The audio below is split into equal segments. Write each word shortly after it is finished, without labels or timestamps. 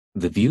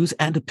The views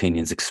and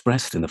opinions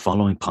expressed in the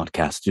following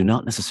podcast do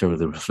not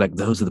necessarily reflect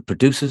those of the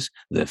producers,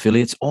 the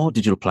affiliates, or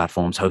digital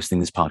platforms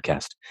hosting this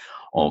podcast.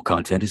 All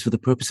content is for the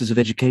purposes of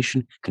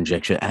education,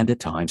 conjecture, and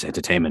at times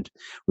entertainment.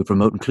 We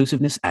promote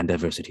inclusiveness and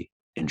diversity.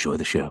 Enjoy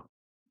the show.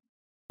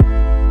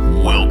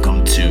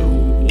 Welcome to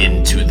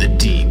Into the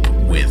Deep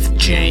with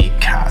Jay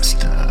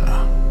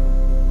Costa.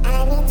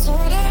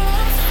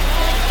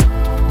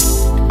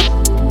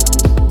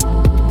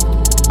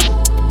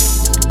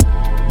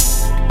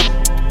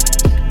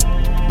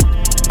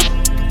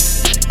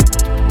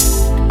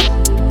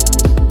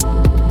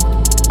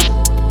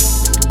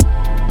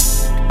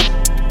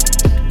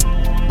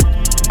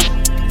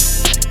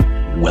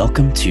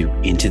 Welcome to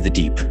Into the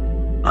Deep.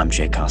 I'm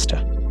Jay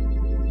Costa.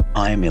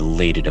 I am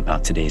elated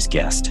about today's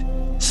guest,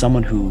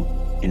 someone who,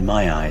 in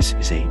my eyes,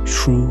 is a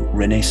true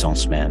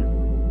Renaissance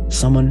man,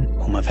 someone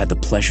whom I've had the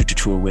pleasure to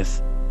tour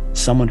with,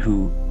 someone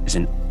who is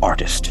an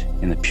artist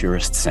in the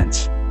purest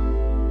sense.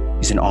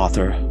 He's an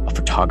author, a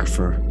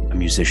photographer, a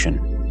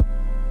musician,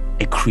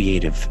 a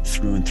creative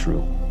through and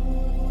through.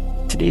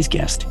 Today's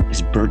guest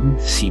is Burton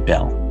C.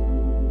 Bell.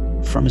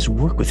 From his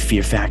work with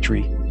Fear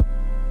Factory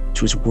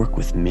to his work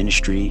with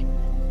Ministry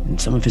and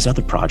some of his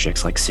other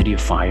projects like City of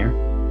Fire,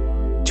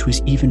 to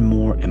his even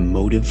more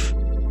emotive,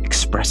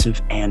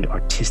 expressive, and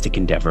artistic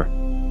endeavor,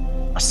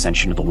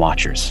 Ascension of the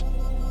Watchers,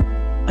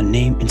 a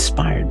name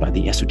inspired by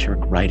the esoteric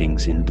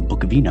writings in the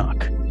Book of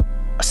Enoch.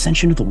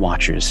 Ascension of the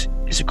Watchers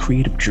is a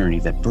creative journey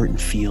that Burton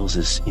feels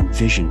is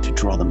envisioned to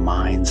draw the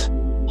minds,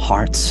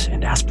 hearts,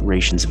 and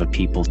aspirations of a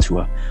people to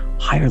a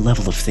higher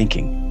level of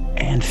thinking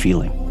and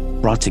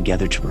feeling, brought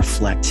together to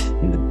reflect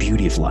in the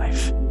beauty of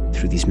life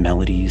through these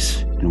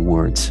melodies and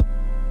words.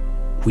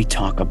 We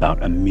talk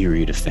about a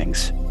myriad of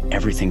things,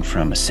 everything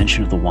from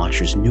Ascension of the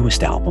Watchers'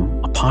 newest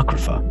album,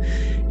 Apocrypha,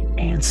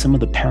 and some of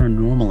the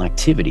paranormal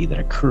activity that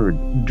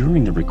occurred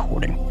during the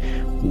recording,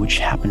 which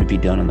happened to be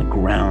done on the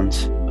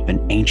grounds of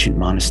an ancient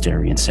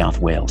monastery in South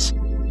Wales.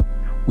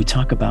 We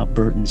talk about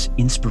Burton's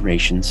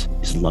inspirations,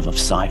 his love of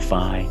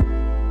sci-fi,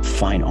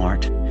 fine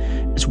art,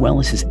 as well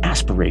as his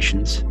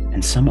aspirations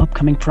and some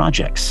upcoming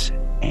projects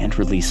and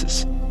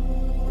releases.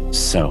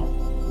 So,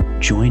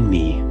 join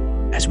me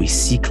as we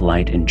seek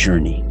light and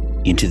journey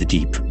into the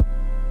deep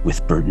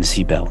with Burton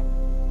C. Bell.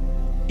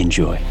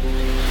 Enjoy.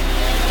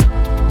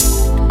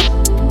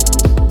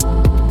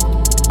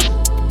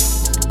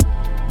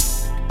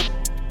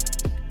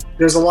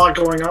 There's a lot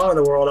going on in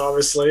the world,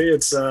 obviously.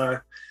 It's,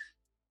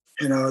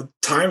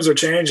 times are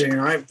changing.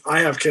 I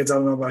have kids. I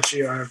don't know about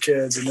you. I have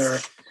kids, and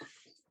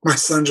my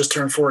son just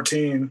turned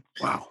 14.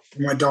 Wow.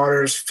 My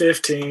daughter's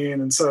 15.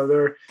 And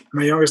so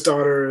my youngest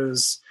daughter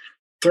is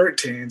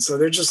 13. So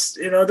they're just,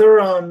 they're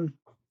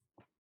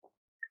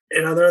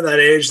at that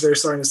age, they're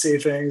starting to see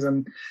things,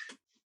 and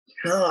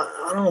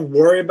I don't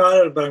worry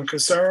about it, but I'm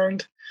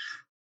concerned,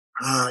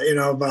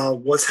 about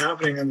what's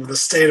happening in the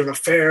state of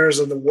affairs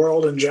of the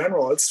world in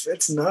general.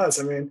 It's nuts.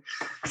 I mean,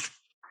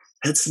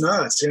 it's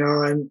nuts,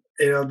 and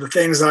the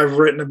things I've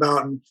written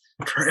about in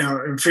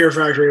Fear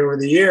Factory over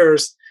the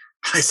years,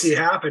 I see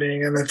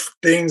happening, and the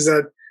things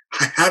that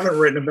I haven't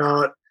written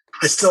about,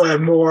 I still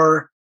have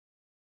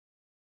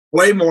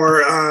way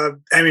more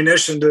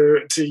ammunition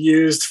to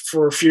use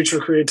for future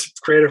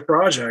creative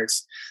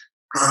projects.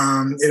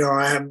 I've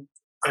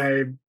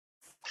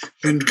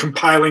been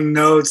compiling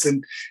notes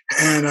and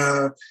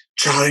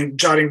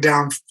jotting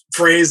down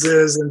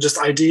phrases and just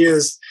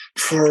ideas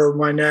for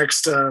my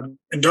next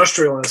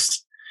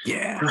industrialist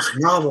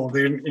novel. I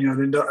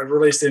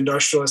released The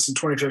Industrialist in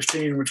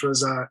 2015, which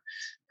was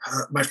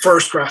my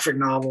first graphic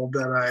novel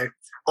that I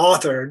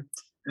authored,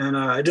 and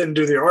I didn't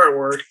do the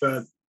artwork,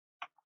 but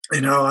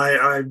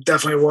I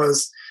definitely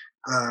was,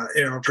 a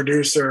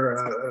producer,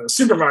 a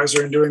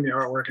supervisor in doing the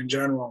artwork in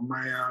general.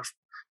 My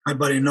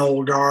buddy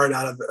Noel Gard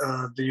out of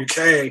the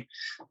UK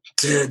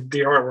did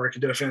the artwork.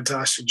 He did a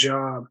fantastic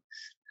job.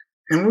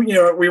 And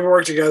we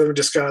worked together and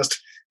discussed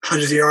how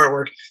to do the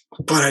artwork,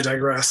 but I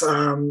digress.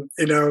 So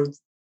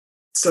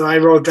I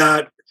wrote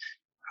that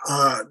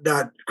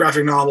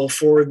graphic novel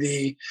for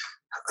to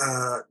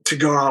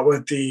go out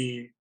with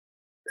the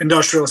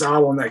Industrialist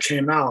album that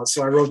came out.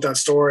 So I wrote that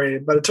story,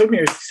 but it took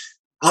me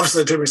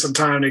some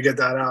time to get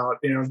that out,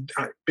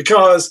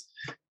 because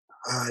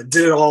I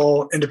did it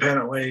all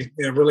independently,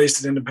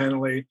 released it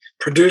independently,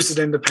 produced it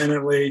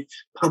independently,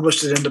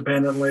 published it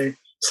independently.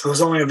 So it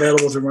was only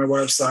available through my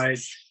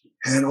website,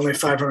 and only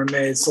 500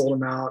 made, sold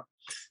them out.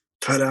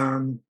 But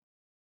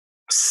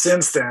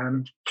since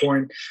then,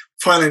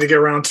 finally to get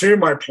around to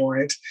my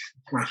point,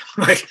 I'm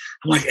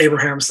like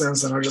Abraham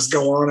Simpson. I just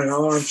go on and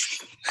on.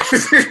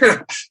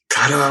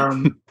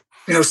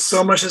 But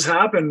so much has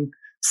happened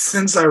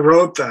since I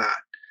wrote that.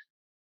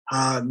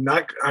 I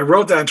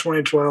wrote that in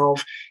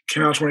 2012,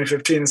 came out in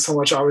 2015, and so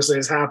much obviously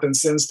has happened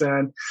since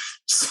then.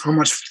 So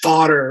much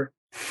fodder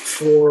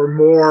for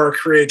more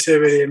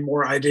creativity and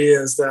more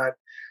ideas that,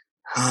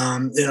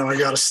 I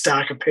got a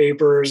stack of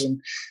papers and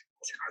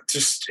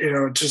just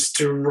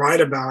to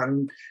write about.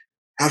 And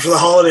after the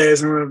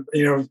holidays, I'm going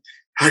to,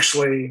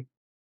 actually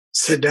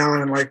sit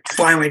down and like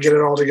finally get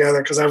it all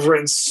together because I've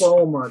written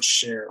so much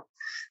shit.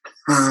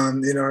 I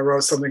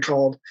wrote something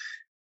called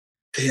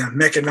the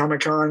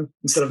Mechanomicon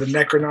instead of the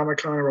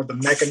Necronomicon. I wrote the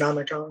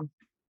Mechanomicon.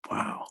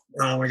 Wow.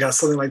 I got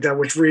something like that,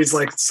 which reads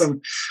like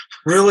some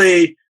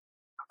really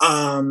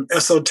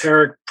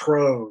esoteric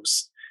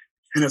prose,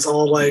 and it's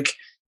all like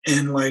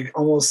in like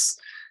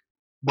almost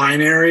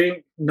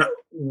binary,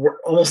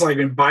 almost like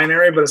in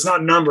binary, but it's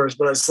not numbers,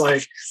 but it's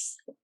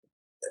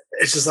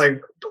just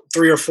like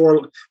 3 to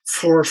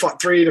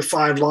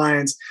 5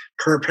 lines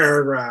per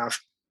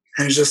paragraph,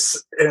 and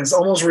it's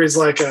almost reads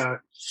like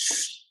a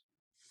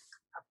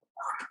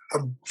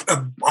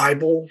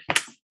Bible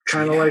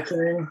kind of like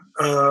thing,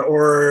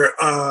 or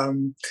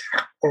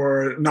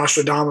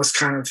Nostradamus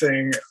kind of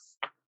thing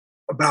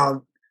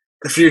about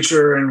the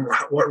future and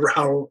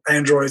how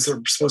androids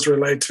are supposed to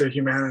relate to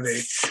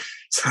humanity.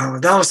 So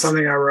that was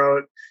something I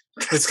wrote.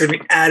 It's going to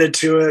be added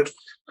to it,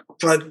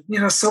 but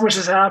so much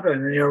has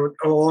happened.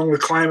 Along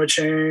with climate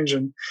change,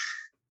 and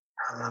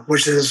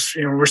which is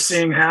we're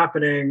seeing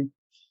happening,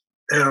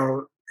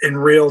 in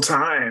real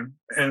time,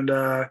 and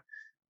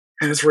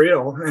it's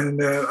real. And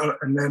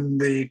then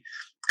the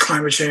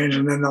climate change,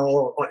 and then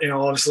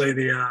obviously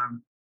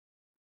the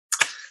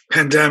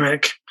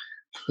pandemic,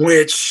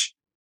 which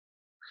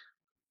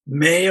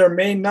may or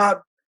may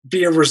not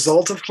be a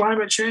result of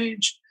climate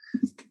change.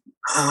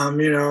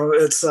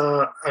 It's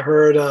I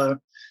heard a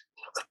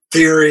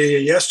theory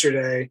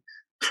yesterday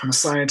from a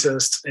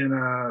scientist in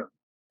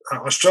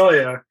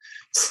Australia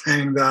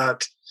saying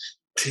that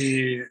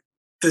the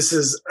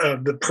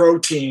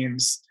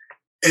proteins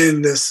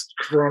in this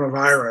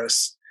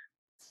coronavirus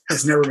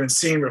has never been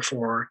seen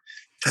before,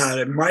 that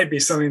it might be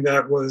something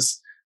that was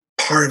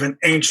part of an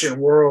ancient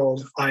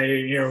world,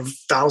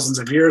 thousands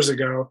of years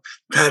ago,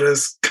 that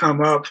has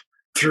come up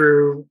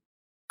through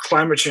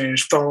climate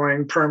change,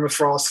 thawing,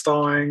 permafrost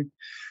thawing,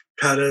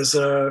 that is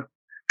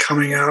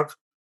coming up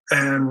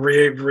and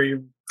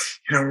rearing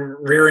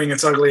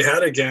its ugly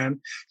head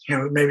again.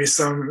 Maybe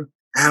some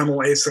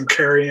animal ate some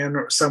carrion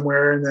or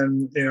somewhere, and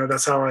then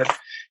that's how it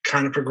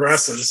kind of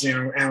progresses,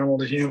 animal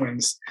to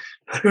humans.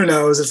 But who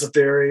knows? It's a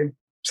theory.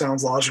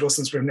 Sounds logical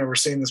since we've never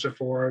seen this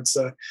before. It's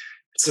a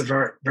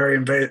very,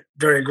 very,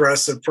 very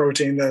aggressive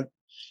protein that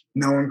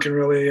no one can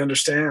really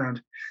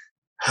understand.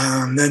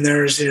 Then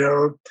there's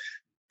the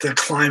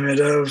climate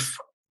of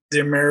the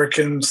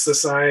American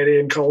society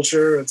and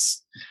culture.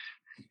 It's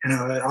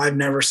I've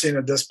never seen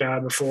it this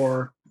bad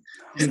before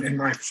in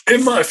my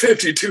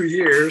 52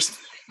 years.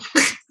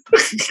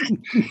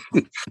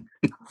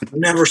 I've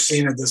never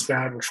seen it this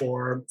bad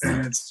before,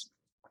 and it's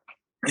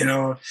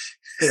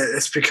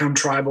it's become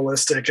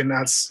tribalistic, and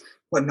that's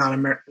what not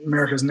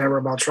America's never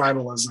about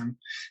tribalism,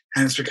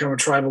 and it's become a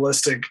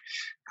tribalistic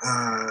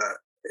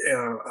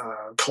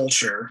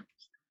culture.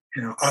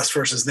 Us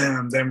versus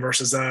them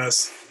versus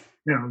us.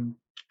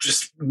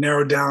 Just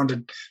narrowed down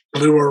to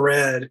blue or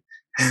red,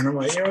 and I'm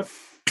like,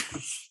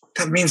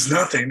 that means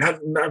nothing. That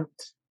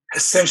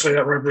essentially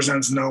that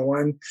represents no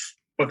one,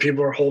 but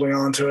people are holding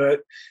on to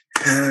it.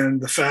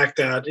 And the fact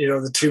that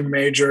the two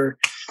major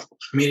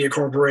media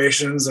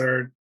corporations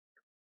are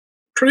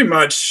pretty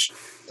much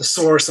the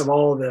source of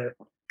all the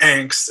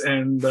angst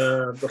and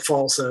the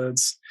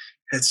falsehoods.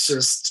 It's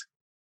just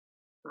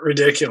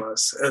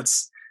ridiculous.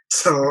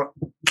 So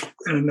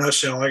in a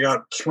nutshell, I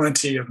got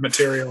plenty of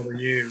material to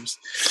use.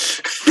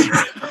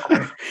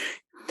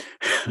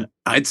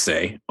 I'd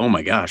say, oh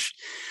my gosh.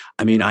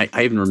 I mean, I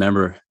even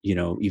remember,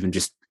 even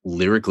just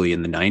lyrically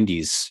in the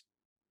 90s,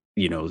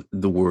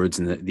 the words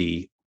and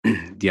the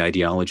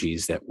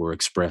ideologies that were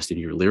expressed in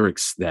your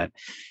lyrics that,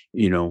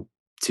 to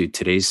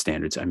today's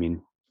standards, I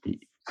mean,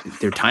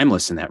 they're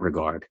timeless in that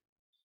regard,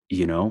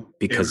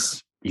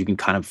 because you can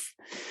kind of,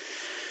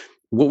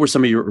 what were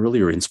some of your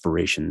earlier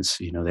inspirations,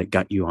 that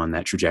got you on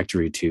that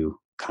trajectory to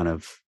kind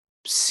of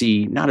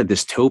see not a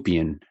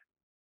dystopian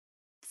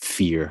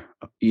fear,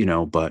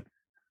 but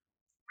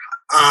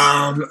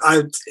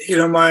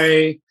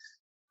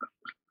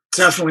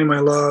definitely my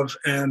love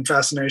and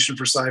fascination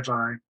for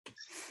sci-fi,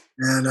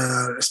 and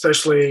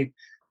especially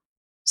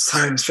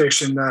science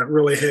fiction that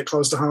really hit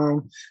close to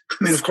home. I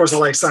mean, of course, I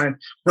like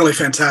really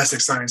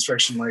fantastic science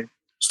fiction like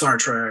Star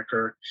Trek,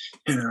 or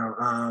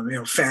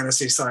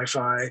fantasy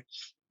sci-fi.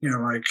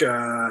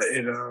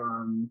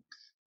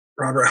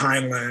 Robert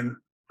Heinlein,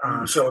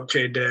 Philip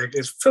K. Dick.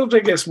 Philip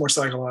Dick is more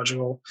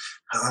psychological,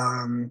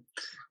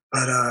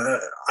 but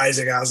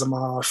Isaac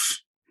Asimov,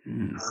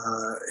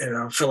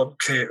 Philip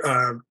K.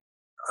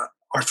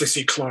 Arthur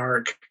C.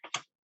 Clarke,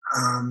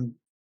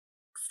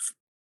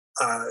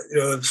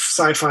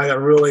 sci-fi that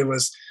really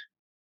was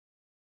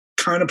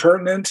kind of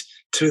pertinent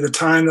to the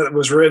time that it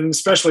was written,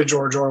 especially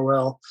George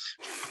Orwell.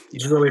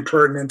 He's really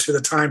pertinent to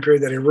the time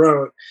period that he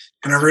wrote.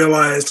 And I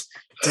realized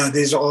that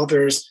these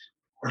authors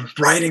are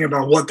writing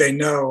about what they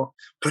know,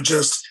 but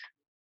just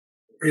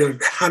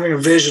having a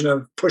vision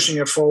of pushing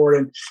it forward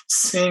and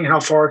seeing how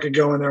far it could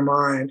go in their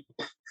mind.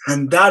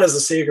 And that is the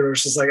secret.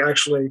 It's just like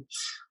actually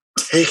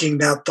taking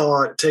that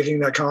thought, taking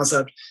that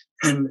concept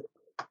and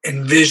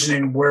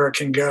envisioning where it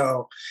can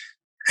go.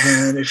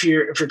 And if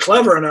you're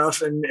clever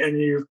enough and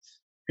and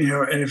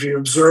if you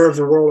observe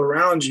the world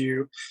around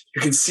you,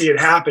 you can see it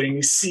happening.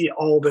 You see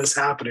all this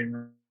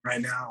happening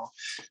right now.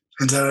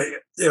 And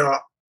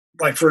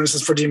like for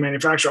instance, for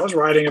demanufacture, I was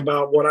writing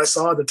about what I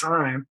saw at the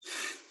time.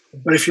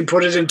 But if you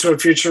put it into a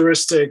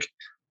futuristic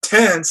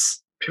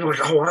tense, people are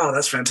like, "Oh wow,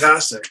 that's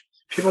fantastic."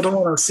 People don't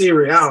want to see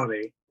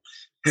reality.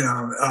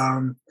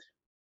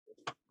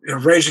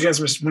 Rage Against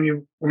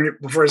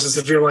for instance,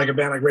 if you're like a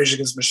band like Rage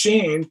Against the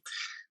Machine,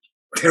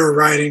 they were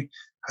writing.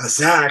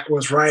 Zach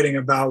was writing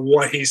about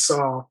what he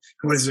saw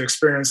and what he's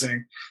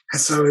experiencing,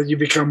 and so you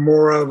become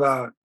more of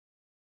a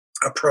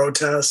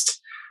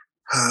protest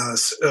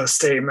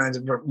statement,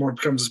 more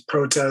becomes a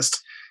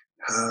protest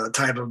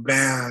type of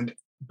band.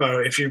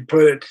 But if you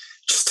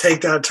just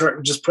take that,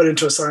 just put it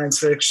into a science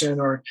fiction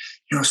or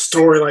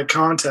story like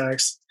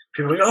context,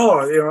 people are like, oh,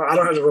 I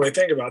don't have to really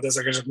think about this.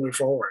 I can just move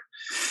forward.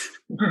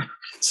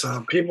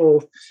 So people,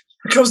 when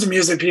it comes to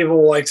music,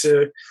 people like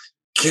to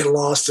get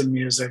lost in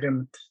music,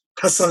 and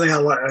that's something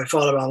I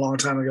thought about a long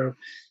time ago.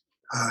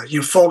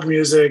 Folk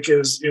music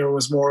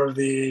was more of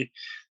the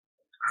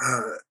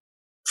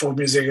folk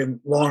music, and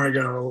long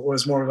ago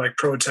was more of like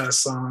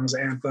protest songs,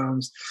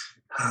 anthems,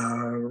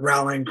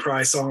 rallying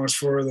cry songs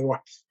for the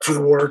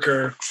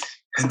worker,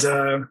 and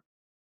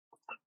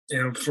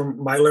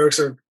from my lyrics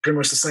are pretty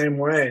much the same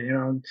way.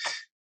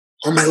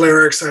 All my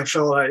lyrics, I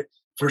felt like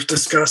were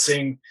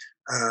discussing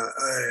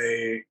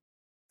a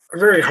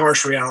very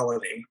harsh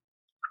reality,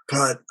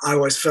 but I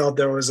always felt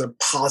there was a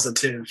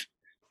positive,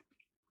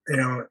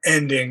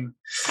 ending.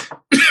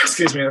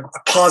 Excuse me, a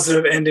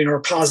positive ending or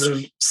a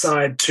positive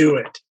side to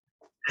it,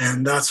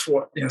 and that's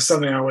what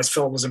something I always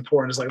felt was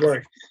important. Is like,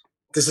 look,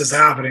 this is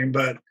happening,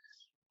 but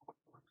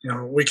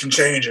we can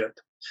change it.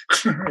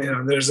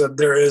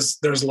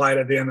 There's light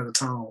at the end of the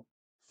tunnel.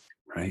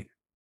 Right.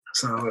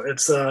 So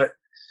it's I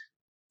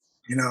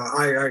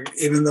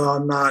even though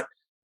I'm not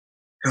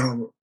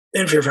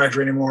in Fear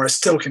Factory anymore, I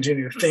still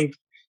continue to think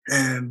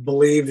and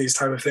believe these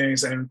type of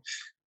things and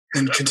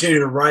continue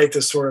to write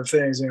this sort of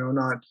things.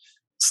 Not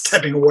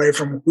stepping away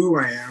from who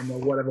I am or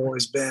what I've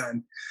always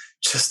been,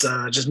 just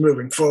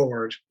moving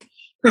forward.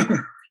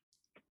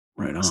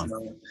 Right on.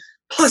 So,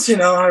 plus,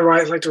 I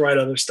like to write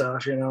other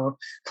stuff.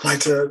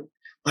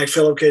 Like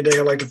Philip K. Dick,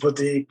 I like to put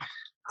the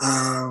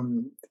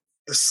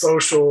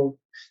social,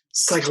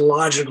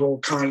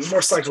 psychological,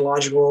 more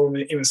psychological and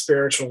even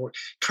spiritual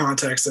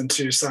context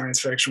into science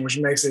fiction, which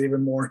makes it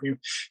even more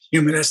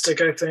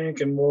humanistic, I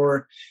think, and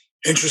more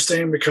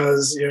interesting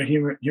because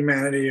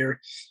humanity,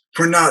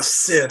 we're not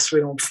cis.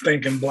 We don't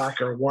think in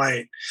black or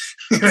white.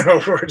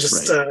 We're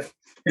just right.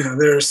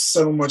 There's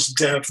so much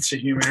depth to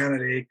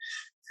humanity.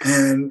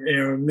 And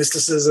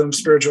mysticism,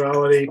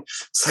 spirituality,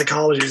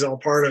 psychology is all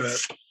part of it.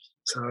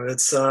 So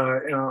it's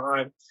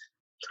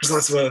there's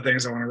lots of other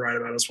things I want to write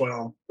about as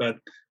well. But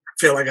I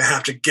feel like I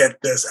have to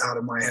get this out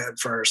of my head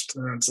first.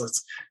 And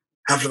it's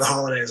after the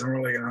holidays, I'm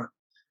really gonna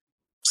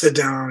sit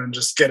down and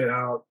just get it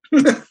out.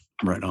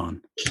 Right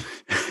on.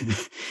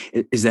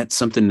 Is that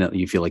something that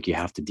you feel like you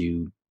have to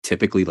do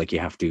typically? Like you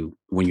have to,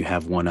 when you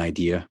have one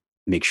idea,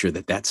 make sure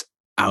that that's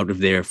out of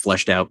there,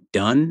 fleshed out,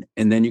 done,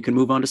 and then you can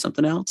move on to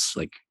something else?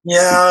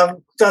 Yeah,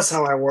 that's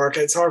how I work.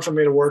 It's hard for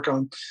me to work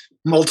on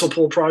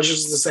multiple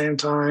projects at the same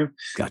time.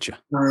 Gotcha.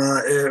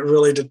 It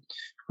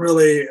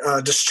really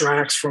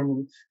distracts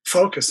from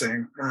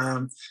focusing.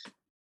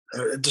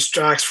 It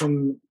distracts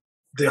from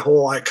the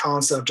whole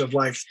concept of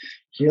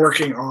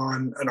working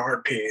on an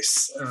art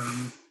piece.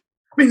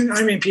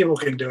 I mean, people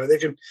can do it. They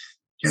can.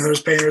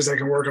 There's painters that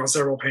can work on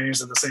several paintings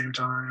at the same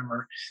time,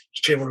 or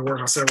people who work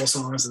on several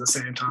songs at the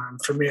same time.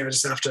 For me, I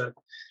just have to.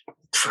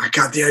 I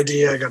got the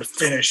idea. I got to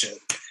finish it,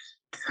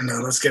 and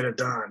let's get it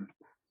done.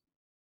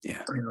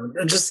 Yeah.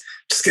 And just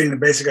getting the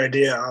basic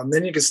idea.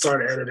 Then you can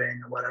start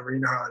editing or whatever.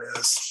 You know how it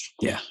is.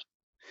 Yeah,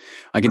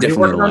 I can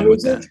definitely align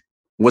with that.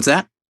 What's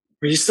that?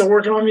 Are you still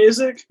working on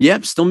music?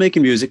 Yep, still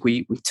making music.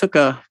 We took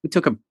a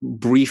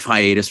brief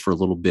hiatus for a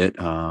little bit,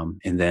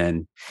 and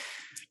then.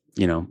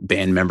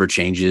 Band member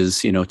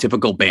changes,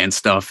 typical band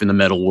stuff in the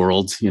metal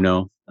world,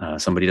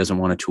 somebody doesn't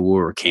want to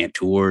tour or can't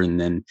tour. And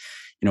then,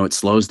 it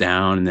slows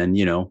down. And then,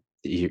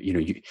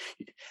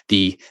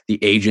 the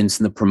agents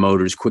and the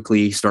promoters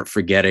quickly start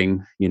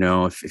forgetting,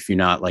 if you're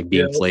not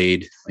being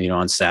played,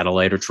 on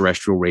satellite or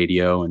terrestrial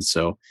radio. And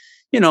so,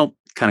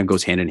 kind of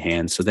goes hand in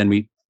hand. So then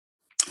we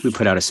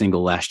put out a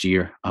single last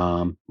year,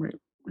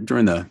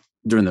 during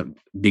the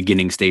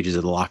beginning stages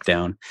of the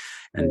lockdown.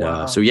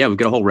 And so, we've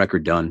got a whole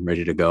record done,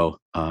 ready to go.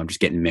 Just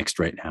getting mixed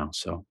right now.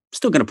 So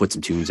still going to put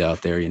some tunes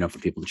out there, for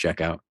people to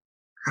check out.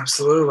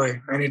 Absolutely.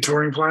 Any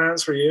touring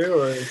plans for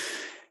you? Or?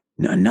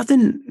 No,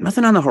 nothing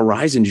on the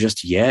horizon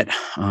just yet.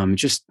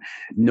 Just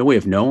no way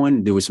of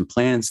knowing. There was some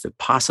plans to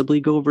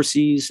possibly go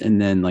overseas, and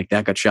then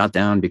that got shot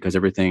down because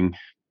everything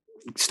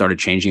started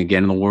changing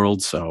again in the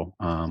world. So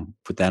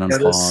put that on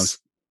pause.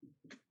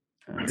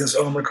 This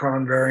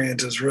Omicron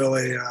variant is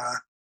really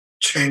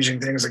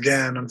changing things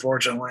again,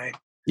 unfortunately.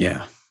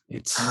 Yeah,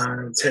 it's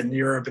hitting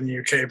Europe and the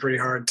UK pretty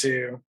hard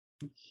too.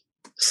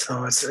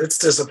 So it's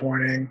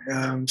disappointing,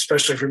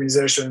 especially for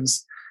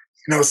musicians.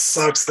 It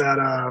sucks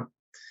that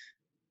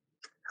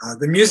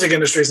the music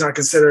industry is not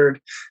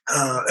considered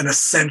an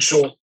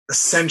essential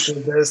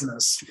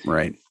business,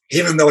 Right.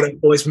 even though it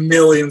employs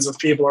millions of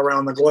people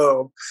around the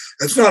globe.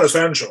 It's not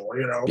essential.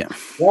 Yeah.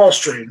 Wall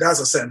Street, that's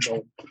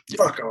essential.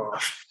 Fuck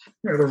off.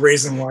 The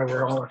reason why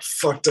we're all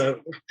fucked up.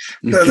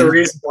 The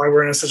reason why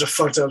we're in such a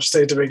fucked up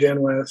state to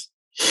begin with.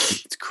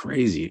 It's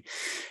crazy.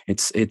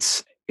 It's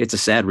a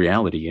sad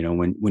reality,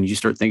 when you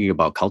start thinking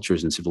about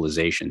cultures and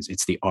civilizations,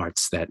 it's the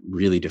arts that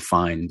really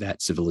define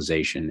that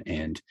civilization,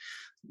 and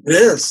it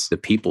is the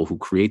people who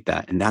create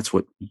that, and that's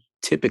what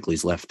typically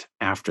is left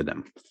after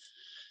them.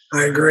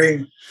 I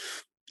agree.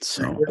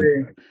 So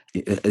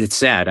it's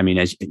sad. I mean,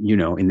 as you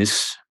know, in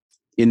this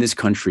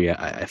country,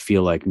 I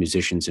feel like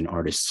musicians and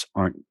artists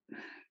aren't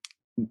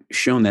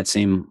shown that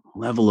same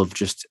level of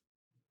just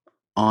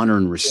honor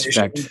and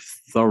respect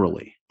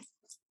thoroughly.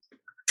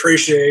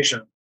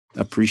 Appreciation.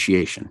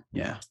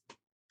 Yeah.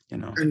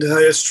 And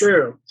it's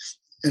true.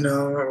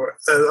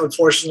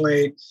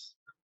 Unfortunately,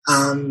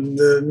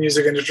 the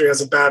music industry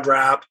has a bad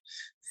rap.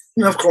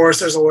 And of course,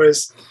 there's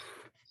always,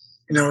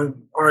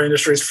 our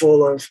industry is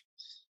full of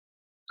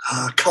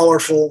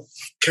colorful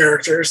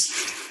characters,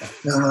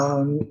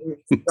 not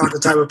the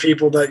type of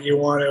people that you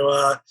want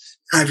to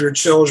have your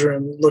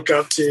children look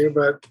up to.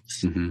 But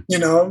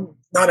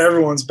not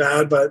everyone's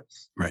bad. But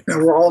right.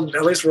 We're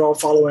all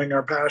following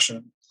our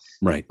passion.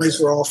 Right. At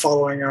least we're all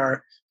following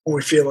what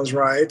we feel is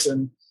right,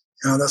 and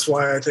that's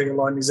why I think a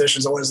lot of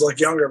musicians always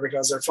look younger,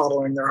 because they're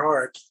following their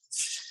heart.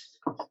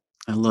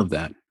 I love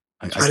that.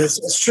 But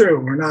it's true.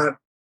 We're not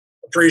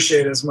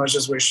appreciated as much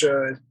as we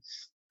should,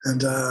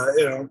 and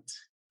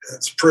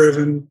it's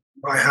proven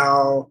by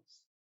how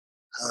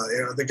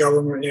the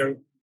government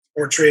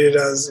we're treated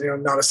as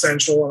not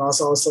essential, and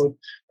also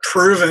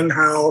proven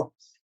how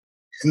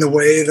in the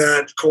way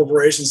that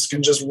corporations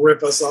can just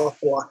rip us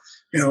off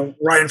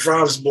right in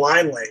front of us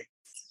blindly.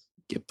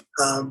 Yep.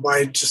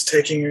 By just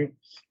taking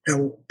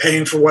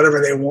paying for whatever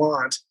they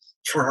want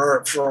for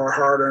our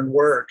hard-earned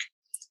work.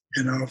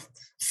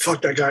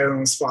 Fuck that guy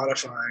on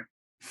Spotify.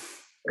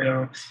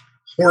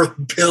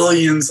 Worth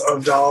billions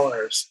of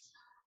dollars.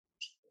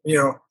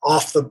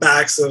 Off the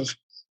backs of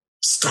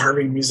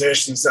starving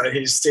musicians that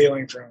he's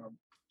stealing from.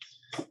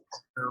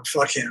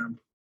 Fuck him.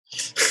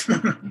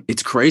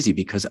 It's crazy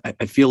because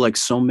I feel like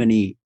so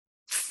many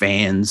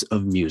fans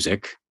of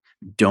music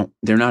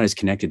they're not as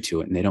connected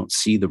to it, and they don't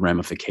see the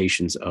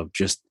ramifications of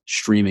just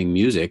streaming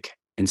music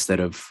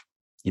instead of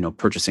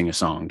purchasing a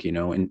song,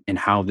 and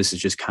how this has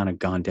just kind of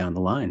gone down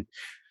the line.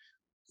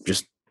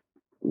 Just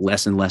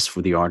less and less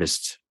for the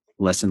artist,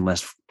 less and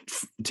less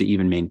to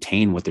even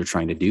maintain what they're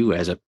trying to do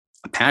as a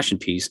passion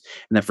piece,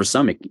 and that for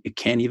some it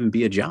can't even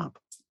be a job.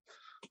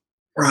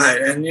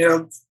 Right. And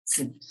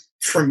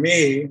for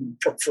me,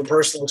 for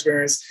personal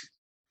experience,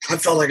 I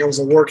felt like I was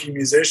a working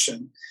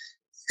musician,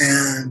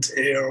 and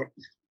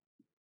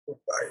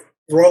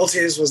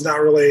royalties was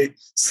not really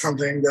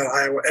something that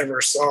I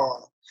ever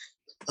saw,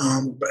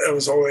 but it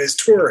was always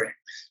touring.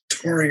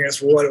 Touring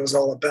is what it was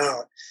all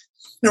about.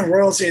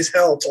 Royalties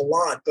helped a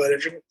lot, but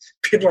if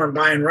people aren't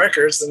buying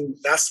records, then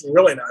that's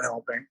really not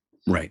helping.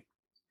 Right.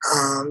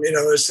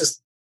 It's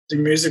just the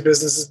music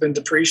business has been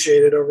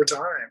depreciated over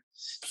time.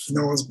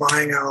 No one's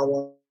buying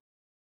albums.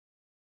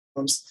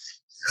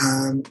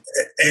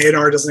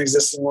 A&R doesn't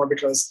exist anymore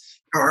because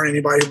there aren't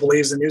anybody who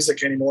believes in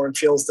music anymore and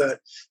feels that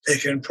they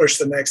can push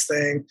the next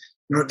thing.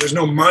 There's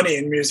no money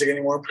in music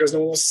anymore because no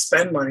one wants to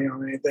spend money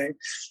on anything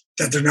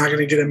that they're not going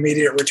to get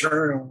immediate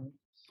return on,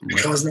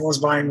 because no one's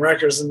buying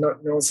records and no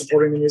one's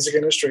supporting the music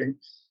industry.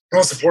 No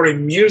one's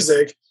supporting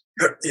music.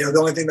 The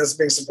only thing that's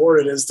being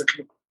supported is the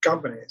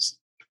companies.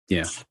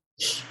 Yeah.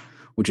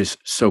 Which is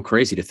so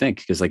crazy to think,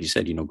 because like you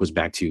said, it goes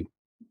back to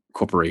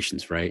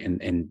corporations, right?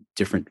 And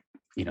different,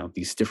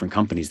 these different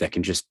companies that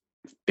can just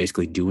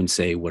basically do and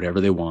say whatever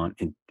they want.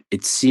 And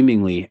it's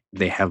seemingly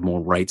they have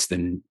more rights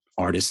than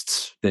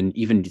artists, than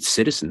even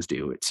citizens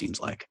do, it seems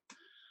like.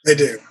 They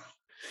do.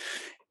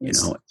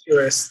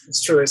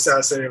 It's truly a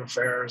sad state of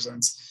affairs,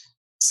 and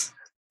it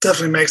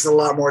definitely makes it a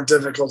lot more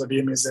difficult to be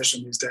a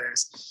musician these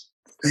days.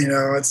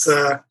 It's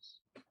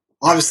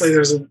obviously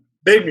there's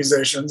big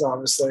musicians,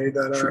 obviously,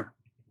 that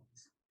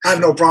have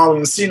no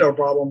problem, see no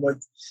problem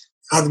with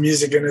how the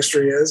music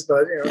industry is,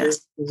 but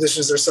these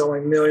musicians are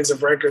selling millions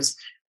of records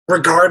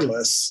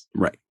regardless,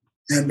 right?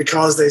 And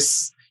because they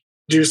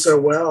do so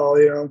well,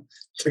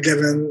 they're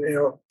given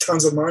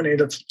tons of money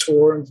to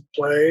tour and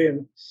play,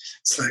 and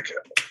it's like,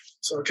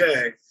 it's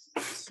okay.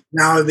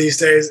 Now these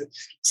days, it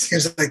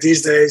seems like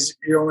these days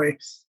you only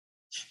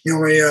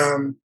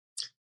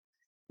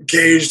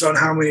gauged on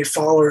how many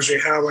followers you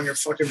have on your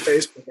fucking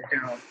Facebook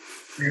account,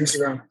 your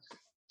Instagram.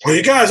 Well,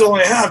 you guys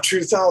only have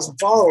 2,000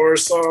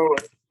 followers, so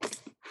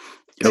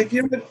how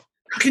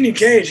can you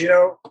gauge?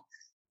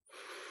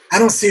 I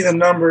don't see the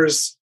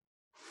numbers.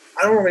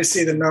 I don't really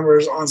see the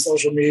numbers on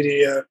social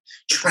media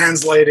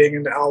translating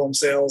into album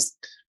sales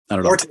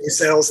or TV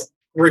sales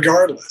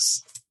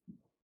regardless.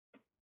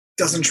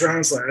 Doesn't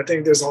translate. I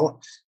think there's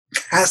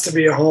has to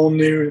be a whole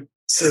new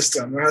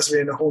system. There has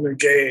to be a whole new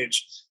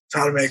gauge of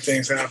how to make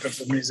things happen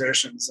for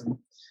musicians. And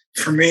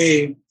for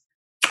me,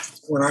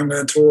 when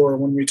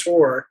we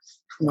tour,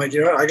 I'm like,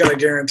 I got a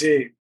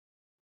guarantee,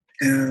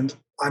 and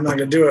I'm not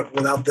going to do it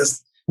without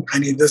this. I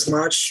need this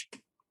much,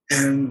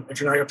 and if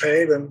you're not going to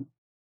pay, then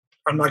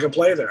I'm not going to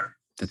play there.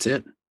 That's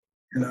it.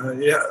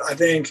 I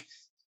think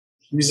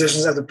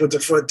musicians have to put their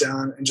foot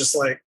down and just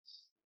like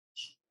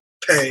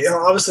pay.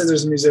 Obviously,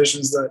 there's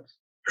musicians that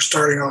are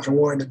starting off and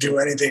willing to do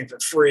anything for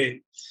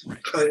free, right.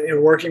 But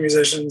working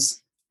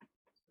musicians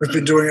who've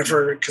been doing it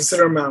for a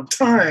considerable amount of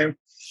time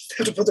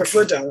have to put their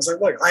foot down. It's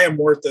like, look, I am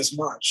worth this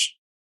much,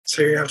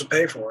 so you have to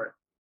pay for it.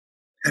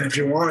 And if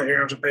you want it, you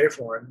have to pay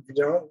for it. If you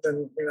don't,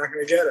 then you're not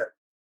going to get it.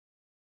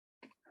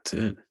 That's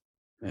it.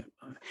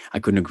 I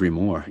couldn't agree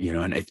more.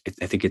 And I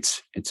think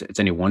it's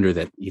any wonder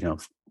that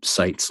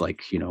sites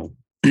like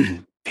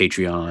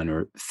Patreon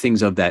or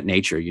things of that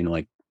nature,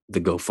 like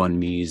the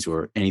GoFundMe's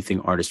or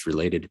anything artist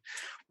related,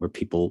 where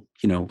people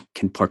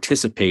can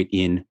participate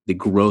in the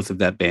growth of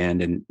that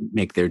band and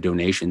make their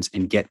donations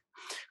and get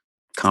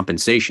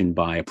compensation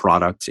by a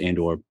product and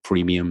or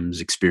premiums,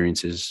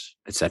 experiences,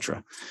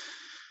 etc.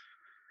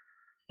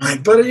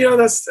 Right, but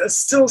that's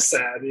still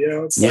sad.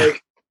 It's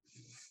like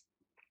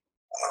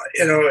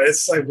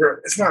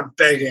it's not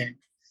begging,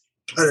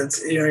 but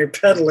it's you're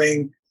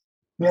peddling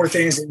more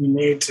things than you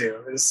need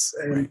to.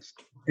 And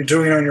you're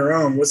doing it on your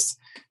own.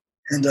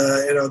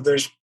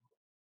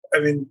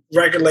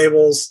 Record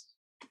labels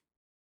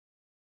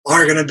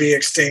are going to be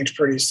extinct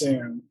pretty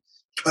soon.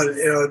 But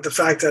the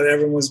fact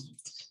that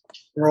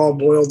we're all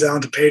boiled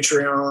down to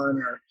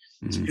Patreon or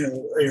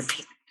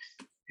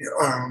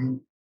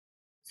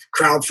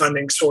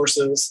crowdfunding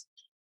sources,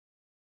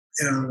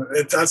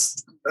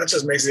 that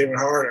just makes it even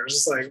harder. It's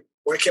just like,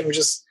 why can't we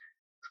just?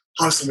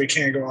 Obviously, we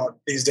can't go out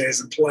these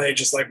days and play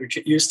just like we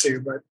used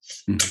to. But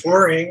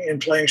touring and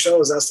playing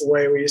shows, that's the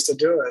way we used to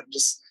do it.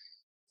 Just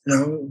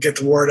get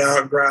the word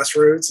out,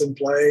 grassroots, and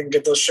play and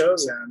get those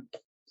shows in.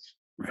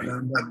 Right.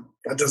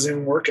 That doesn't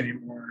even work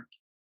anymore.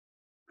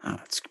 Oh,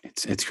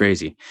 it's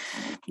crazy.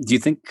 Do you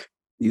think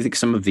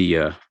some of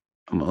the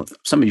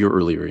some of your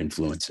earlier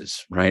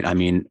influences, right? I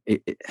mean,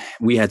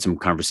 we had some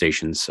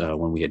conversations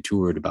when we had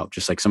toured about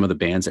just like some of the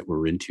bands that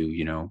we're into.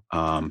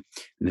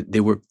 They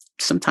were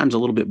sometimes a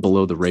little bit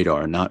below the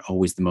radar, not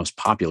always the most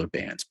popular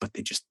bands, but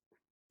they just.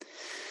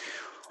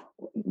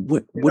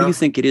 What do you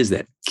think it is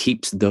that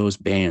keeps those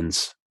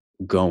bands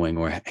going,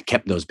 or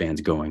kept those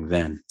bands going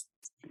then?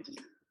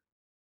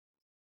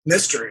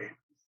 Mystery.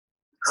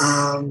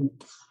 The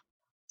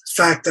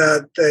fact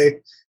that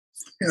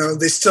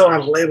they still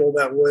have a label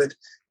that would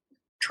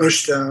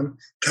push them,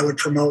 that would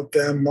promote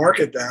them,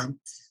 market them,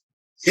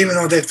 even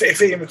though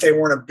even if they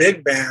weren't a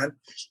big band,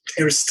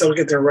 they would still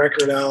get their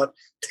record out.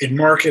 They'd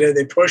market it,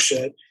 they push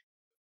it,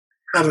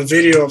 have a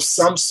video of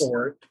some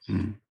sort.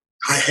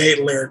 I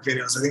hate lyric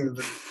videos. I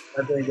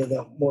think they're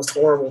the most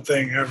horrible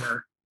thing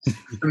ever. I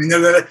mean,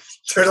 they're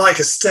like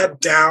a step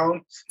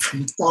down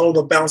from Follow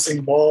the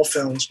Bouncing Ball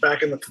films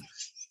back in the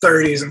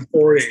 30s and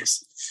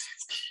 40s.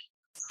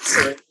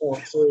 So,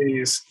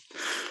 please.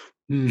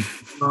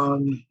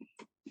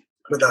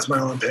 But that's my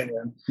own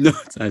opinion. No,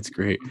 that's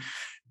great.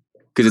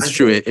 Because it's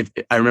true.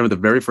 I remember the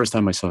very first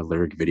time I saw a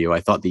lyric video,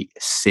 I thought the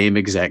same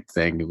exact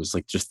thing. It was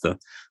like just the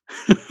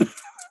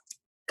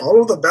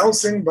Follow the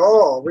Bouncing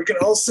Ball. We can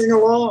all sing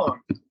along.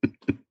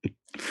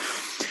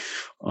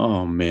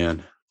 Oh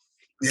man.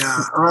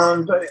 Yeah.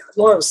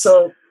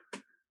 So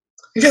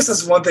I guess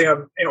that's one thing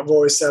I've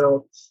always said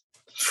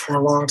for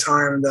a long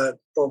time, that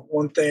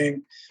one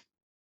thing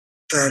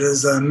that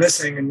is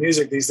missing in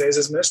music these days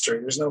is mystery.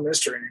 There's no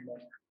mystery anymore.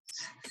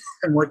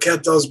 And what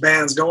kept those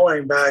bands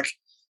going back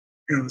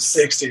in the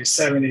 60s,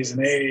 70s,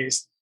 and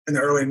 80s, and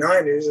the early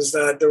 90s is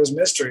that there was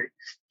mystery.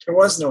 There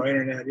was no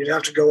internet. You'd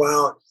have to go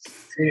out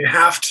and you'd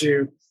have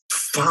to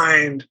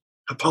find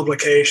a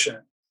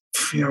publication,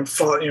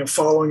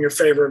 following your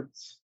favorite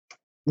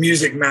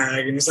music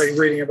mag. And it's like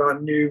reading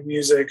about new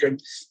music and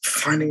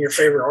finding your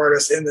favorite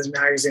artists in this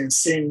magazine and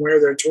seeing where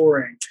they're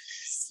touring.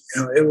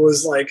 It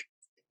was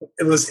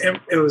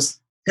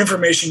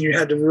information you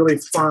had to really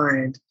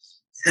find.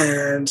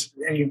 And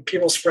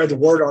people spread the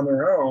word on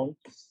their own.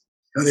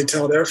 They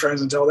tell their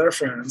friends and tell their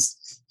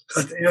friends.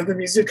 But the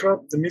music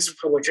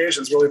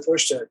publications really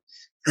pushed it,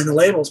 and the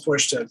labels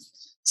pushed it.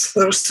 So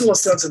there was still a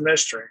sense of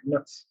mystery.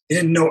 You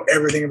didn't know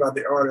everything about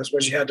the artist,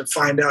 but you had to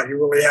find out. You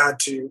really had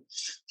to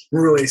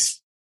really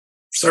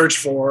search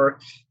for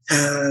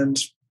and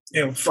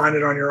find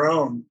it on your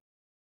own.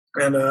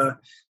 And are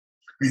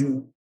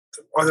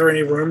there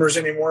any rumors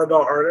anymore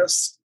about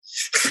artists?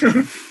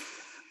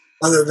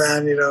 Other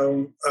than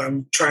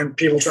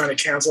people trying to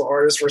cancel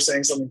artists for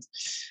saying something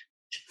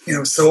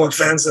so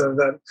offensive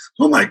that,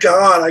 oh my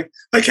God,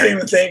 I can't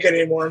even think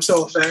anymore. I'm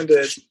so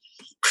offended.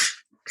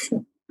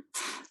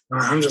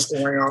 I'm just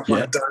going off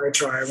my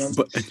diatribe.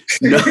 But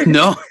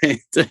no,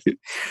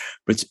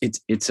 but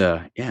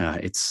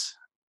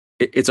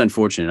it's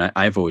unfortunate.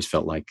 I've always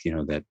felt like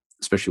that,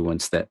 especially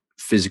once that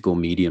physical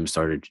medium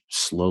started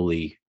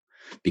slowly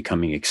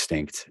becoming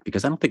extinct,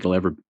 because I don't think it'll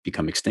ever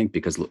become extinct,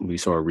 because we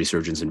saw a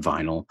resurgence in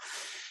vinyl,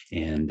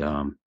 and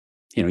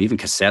even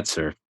cassettes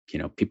are,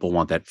 people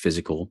want that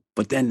physical,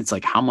 but then it's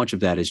like, how much of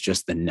that is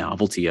just the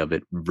novelty of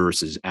it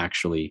versus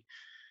actually,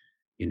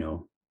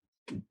 well,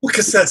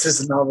 cassettes is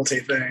a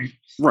novelty thing,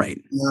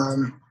 right?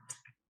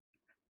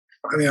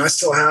 I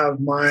still have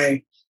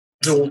my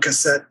dual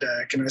cassette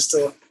deck, and I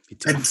still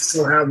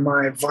have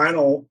my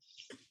vinyl.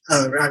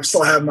 I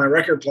still have my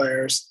record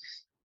players,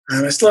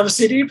 and I still have a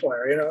CD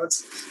player.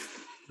 It's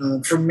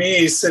for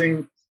me,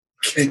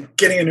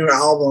 getting a new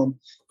album.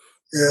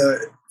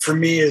 For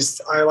me,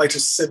 is I like to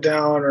sit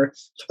down or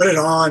put it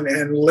on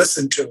and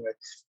listen to it,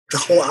 the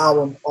whole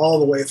album all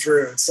the way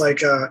through. It's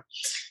like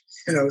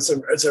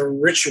it's a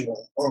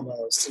ritual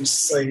almost.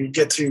 It's like you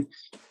get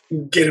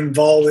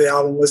involved in the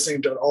album,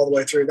 listening to it all the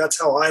way through. That's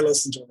how I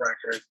listen to a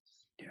record,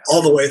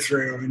 all the way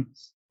through. And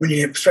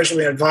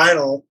especially on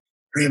vinyl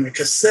or even a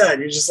cassette,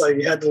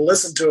 you had to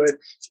listen to it.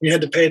 You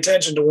had to pay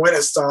attention to when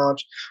it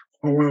stopped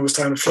or when it was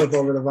time to flip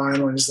over the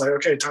vinyl, and it's like,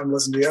 okay, time to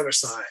listen to the other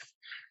side.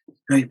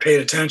 And you paid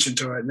attention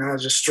to it. Now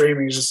it's just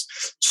streaming, just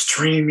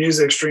stream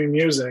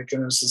music,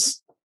 and it's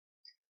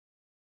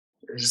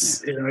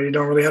just you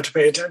don't really have to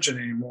pay attention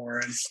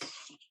anymore.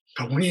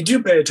 But when you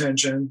do pay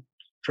attention,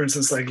 for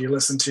instance, like you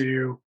listen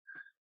to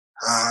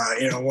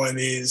one of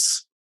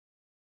these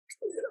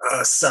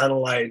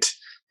satellite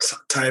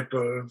type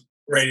of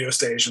radio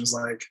stations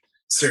like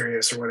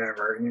Sirius or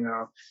whatever, and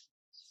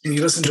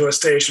you listen to a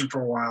station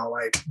for a while,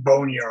 like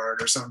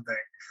Boneyard or something.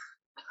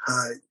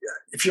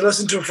 If you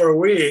listen to it for a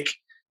week,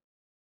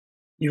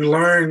 you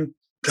learn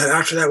that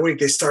after that week,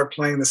 they start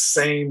playing the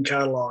same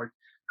catalog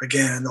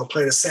again. They'll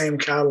play the same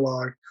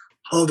catalog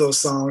of those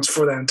songs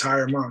for that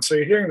entire month. So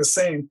you're hearing the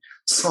same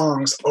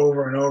songs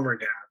over and over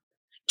again.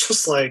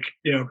 Just like,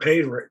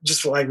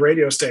 just like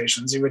radio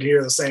stations, you would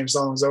hear the same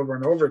songs over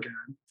and over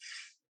again.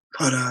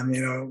 But,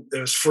 it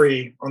was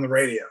free on the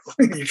radio.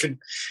 You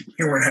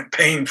weren't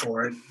paying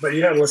for it, but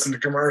you had to listen to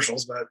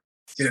commercials, but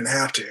you didn't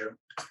have to.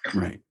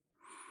 Right.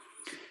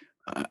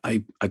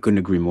 I couldn't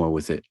agree more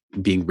with it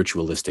being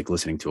ritualistic,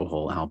 listening to a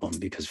whole album,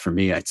 because for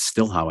me, it's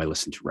still how I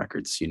listen to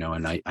records,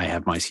 and I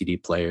have my CD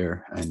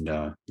player, and,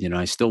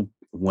 I still,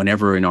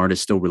 whenever an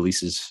artist still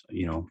releases,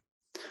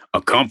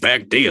 a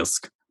compact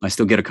disc, I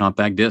still get a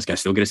compact disc. I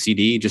still get a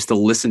CD just to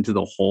listen to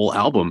the whole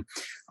album.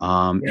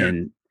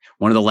 And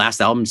one of the last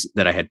albums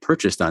that I had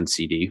purchased on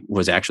CD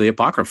was actually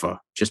Apocrypha,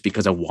 just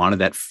because I wanted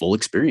that full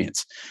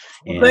experience.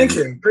 Well, thank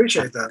you.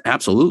 Appreciate that.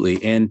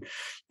 Absolutely. And,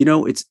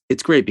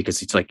 it's great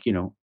because it's like,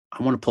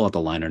 I want to pull out the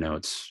liner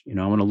notes.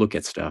 I want to look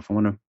at stuff.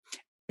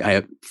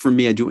 For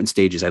me, I do it in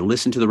stages. I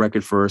listen to the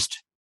record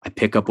first. I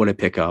pick up what I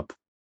pick up.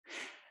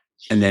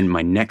 And then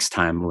my next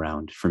time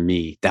around, for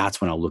me,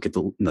 that's when I'll look at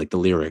the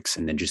lyrics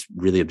and then just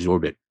really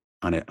absorb it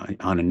on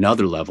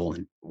another level.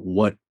 And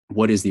what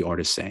is the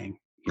artist saying,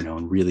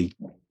 and really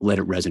let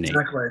it resonate.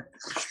 Exactly.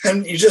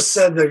 And you just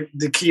said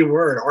the key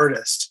word,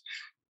 artist.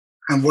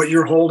 And what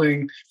you're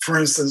holding, for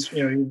instance,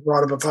 you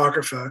brought up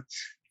Apocrypha.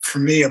 For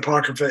me,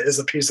 Apocrypha is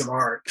a piece of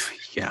art.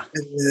 Yeah.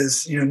 It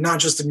is, not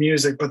just the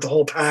music, but the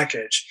whole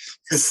package.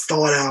 It's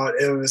thought out.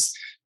 It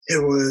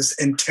was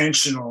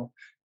intentional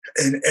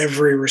in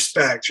every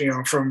respect,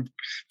 from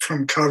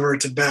cover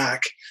to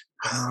back.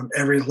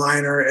 Every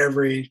liner,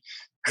 every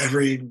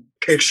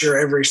picture,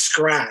 every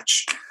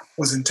scratch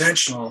was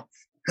intentional.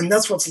 And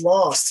that's what's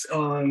lost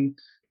on,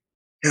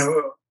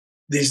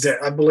 these days.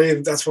 I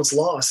believe that's what's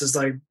lost, is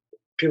like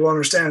people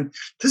understand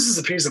this is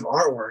a piece of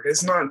artwork.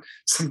 It's not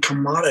some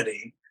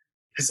commodity.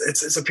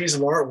 It's a piece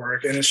of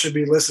artwork, and it should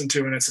be listened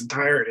to in its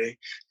entirety.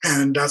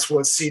 And that's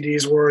what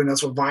CDs were, and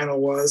that's what vinyl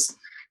was.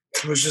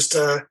 It was just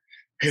it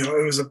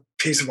was a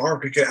piece of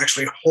art we could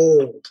actually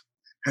hold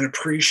and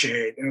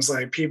appreciate. And it's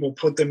like people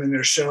put them in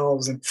their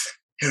shelves, and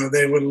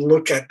they would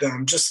look at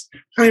them, just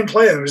not even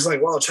play them. It was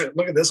like, wow,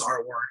 look at this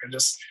artwork, and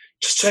just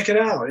check it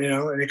out,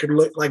 and it could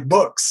look like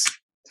books.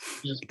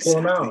 Just pull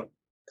them out.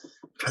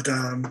 But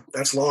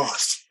that's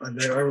lost. I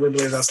really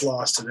believe that's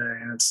lost today,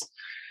 and it's.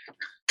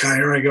 God,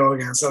 here I go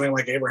again, sounding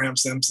like Abraham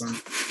Simpson.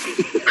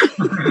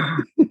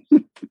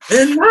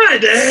 In my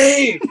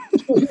day.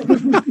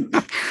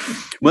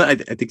 Well, I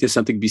think there's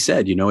something to be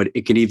said.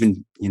 It can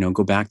even,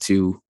 go back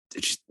to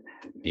just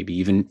maybe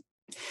even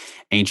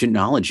ancient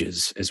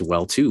knowledges as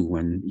well too.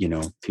 When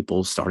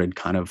people started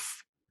kind of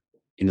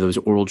there was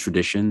oral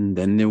tradition,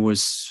 then there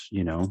was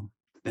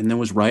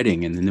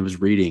writing, and then there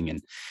was reading,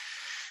 and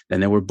then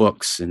there were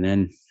books, and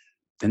then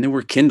there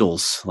were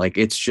Kindles. Like,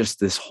 it's just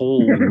this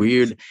whole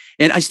weird,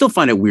 and I still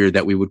find it weird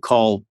that we would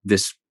call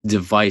this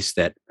device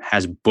that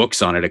has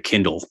books on it a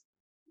Kindle.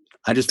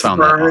 I just found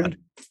that odd.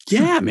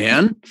 Yeah,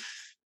 man.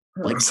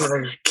 Like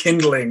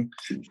kindling.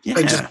 Yeah.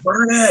 Like, just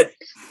burn it.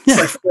 It's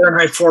like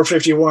Fahrenheit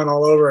 451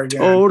 all over again.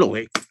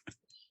 Totally.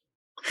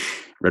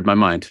 Read my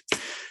mind.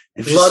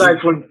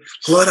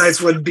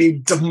 Luddites would be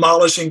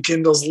demolishing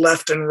Kindles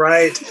left and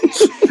right.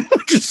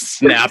 Just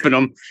snapping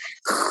them.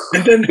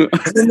 And then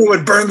they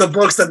would burn the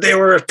books that they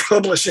were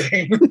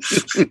publishing.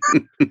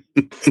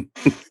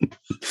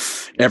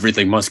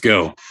 Everything must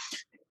go.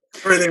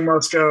 Everything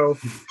must go.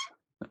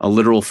 A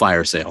literal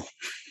fire sale.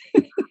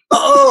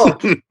 Oh,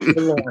 good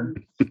one.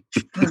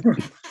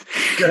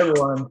 Good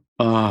one.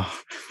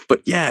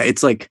 But yeah,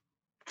 it's like,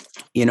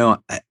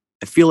 I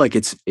feel like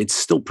it's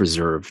still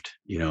preserved,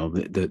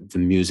 the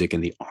music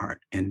and the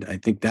art. And I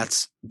think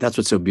that's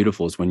what's so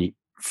beautiful is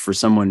for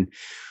someone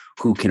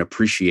who can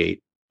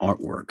appreciate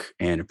artwork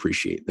and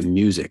appreciate the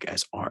music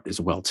as art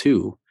as well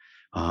too.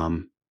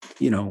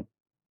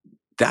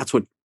 That's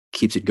what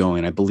keeps it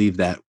going. I believe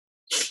that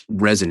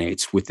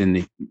resonates within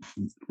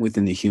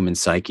the human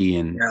psyche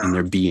and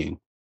their being.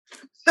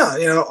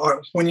 Yeah,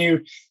 when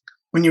you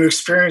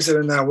experience it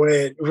in that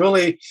way, it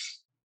really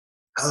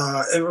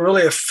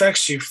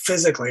affects you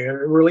physically. It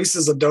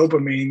releases a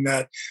dopamine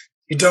that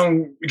you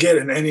don't get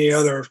in any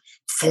other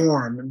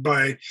form.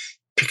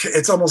 Because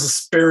it's almost a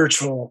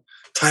spiritual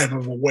type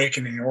of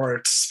awakening or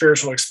a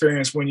spiritual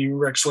experience when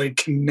you actually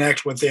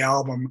connect with the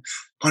album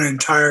on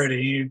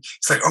entirety.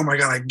 It's like, oh my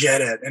God, I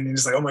get it. And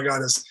it's like, oh my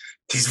God,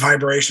 these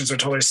vibrations are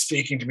totally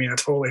speaking to me. I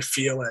totally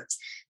feel it.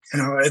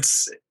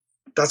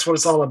 That's what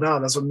it's all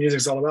about. That's what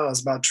music's all about.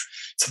 It's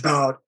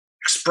about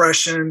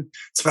expression.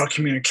 It's about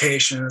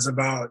communication. It's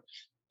about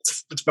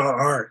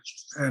art.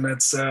 And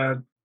it's, I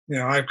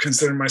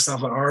consider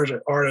myself an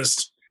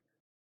artist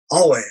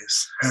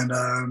always. And,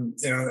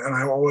 and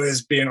I will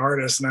always be an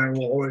artist, and I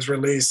will always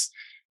release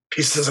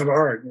pieces of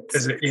art,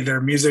 is it either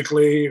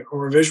musically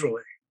or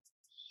visually.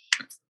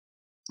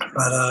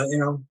 But,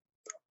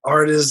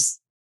 art is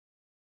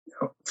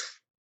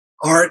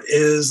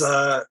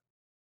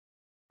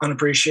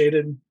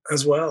unappreciated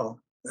as well.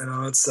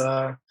 It's,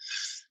 I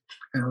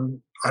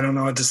don't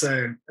know what to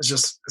say.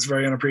 It's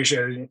very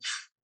unappreciated.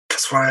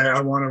 That's why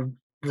I want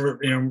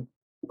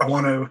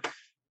to,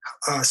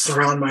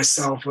 surround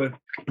myself with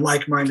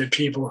like-minded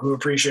people who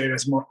appreciate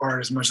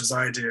art as much as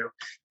I do,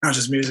 not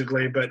just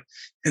musically, but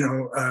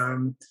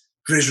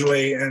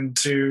visually, and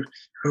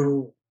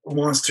who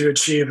wants to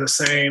achieve the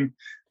same,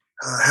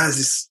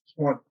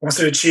 wants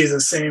to achieve the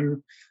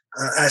same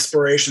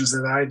aspirations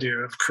that I do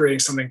of creating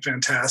something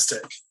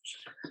fantastic,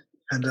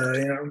 and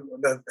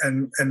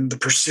and the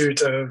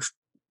pursuit of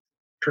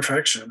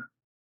perfection.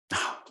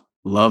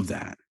 Love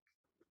that.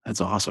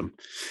 That's awesome.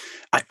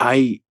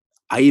 I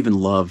even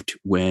loved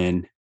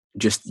when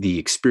just the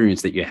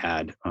experience that you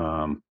had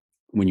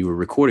when you were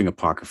recording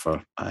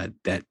Apocrypha,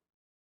 that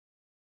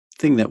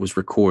thing that was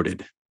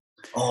recorded.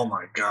 Oh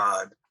my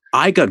God.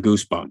 I got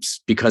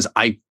goosebumps because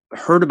I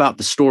heard about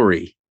the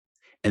story.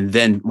 And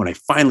then when I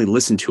finally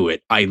listened to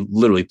it, I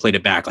literally played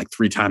it back like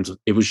 3 times.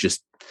 It was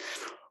just,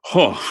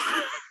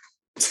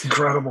 it's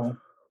incredible.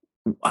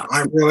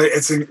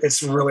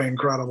 It's really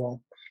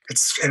incredible.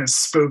 It's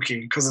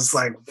spooky because it's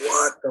like,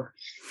 what?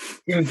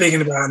 Even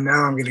thinking about it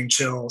now, I'm getting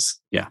chills.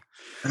 Yeah.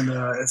 And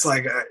it's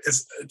like,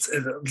 it's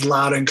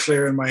loud and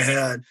clear in my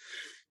head.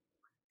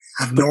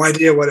 I have no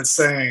idea what it's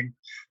saying.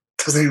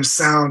 It doesn't even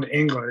sound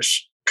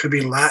English. Could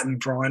be Latin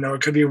for all I know.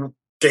 It could be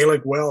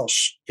Gaelic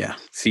Welsh. Yeah.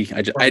 See,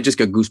 I just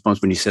got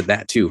goosebumps when you said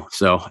that too.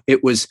 So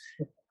it was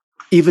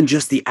even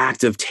just the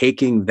act of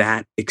taking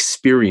that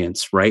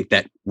experience, right?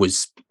 That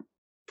was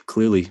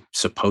clearly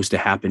supposed to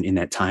happen in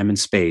that time and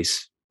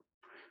space,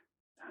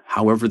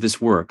 however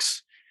this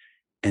works,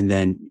 and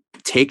then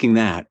taking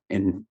that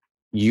and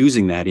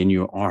using that in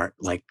your art.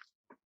 Like,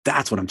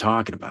 that's what I'm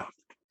talking about.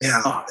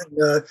 Yeah. Oh.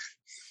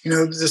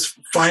 And, just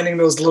finding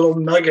those little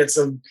nuggets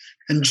and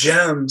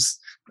gems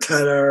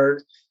that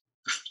are,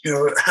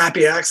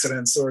 happy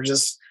accidents, or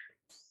just,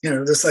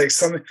 just like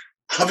something,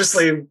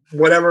 obviously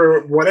whatever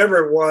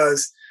it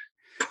was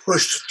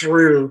pushed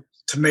through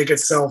to make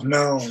itself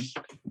known.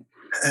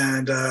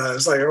 And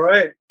it's like, all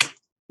right,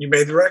 you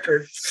made the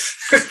record.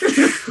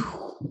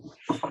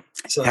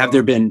 So, have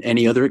there been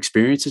any other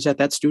experiences at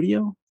that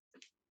studio?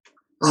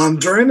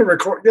 During the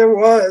record, there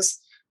was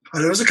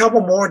a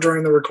couple more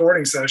during the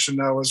recording session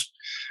that was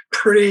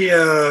pretty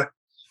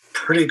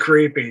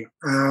creepy.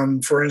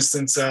 For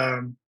instance,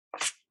 I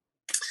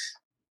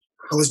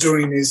was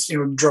doing these,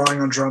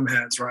 drawing on drum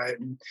heads, right?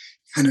 And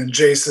in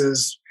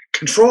Jace's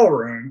control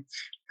room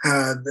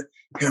had,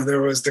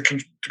 there was the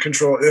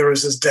control, there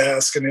was his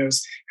desk, and it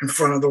was in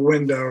front of the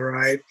window,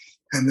 right?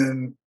 And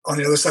then on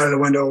the other side of the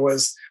window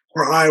was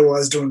where I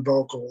was doing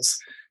vocals.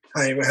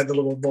 I had the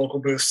little vocal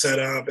booth set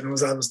up, and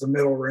that was the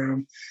middle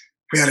room.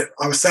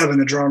 I was set up in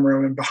the drum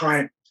room, and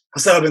I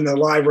was set up in the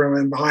live room,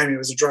 and behind me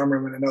was a drum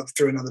room and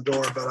through another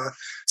door. But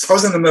so I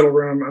was in the middle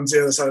room on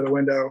the other side of the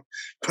window.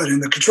 But in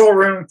the control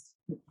room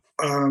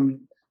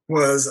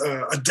was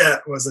a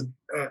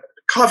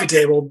coffee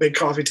table, big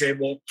coffee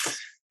table,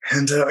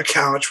 and a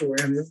couch,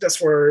 and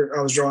that's where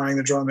I was drawing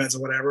the drum heads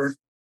or whatever.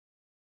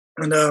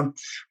 And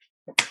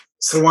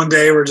so one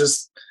day we're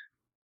just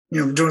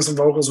doing some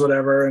vocals,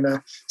 whatever,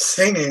 and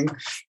singing,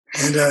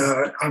 and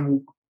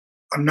I'm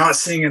not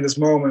singing at this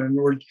moment,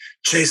 and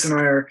Chase and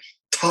I are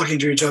talking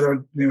to each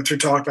other, through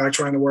TalkBack,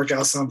 trying to work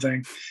out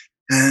something.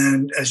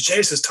 And as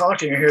Chase is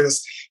talking, I hear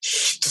this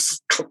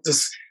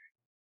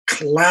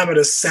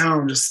calamitous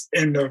sound just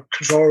in the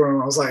control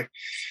room. I was like,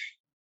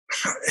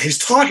 he's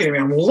talking to me.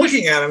 I'm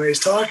looking at him, and he's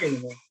talking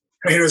to me.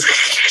 And he goes,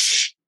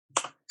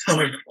 I'm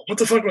like, what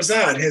the fuck was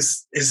that?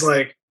 He's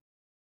like,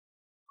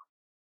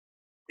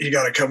 you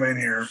got to come in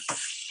here.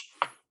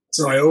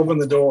 So I open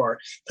the door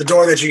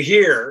that you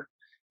hear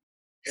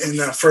in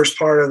that first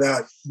part of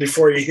that,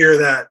 before you hear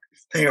that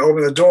thing, I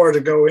open the door to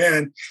go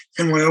in.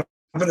 And when I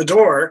open the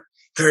door,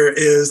 there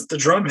is the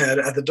drum head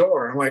at the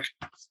door. I'm like,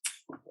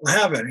 what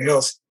happened?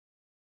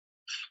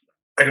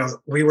 I go,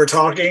 we were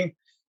talking,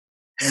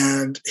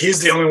 and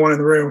he's the only one in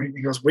the room.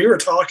 He goes, we were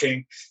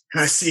talking,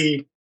 and I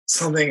see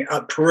something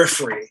at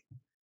periphery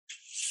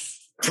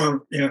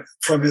from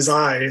his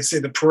eye. You see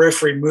the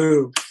periphery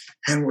move,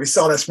 and we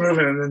saw this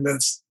movement, and then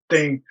this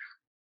thing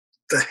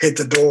that hit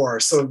the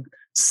door. So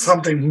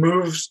something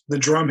moves the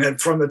drum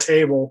head from the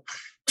table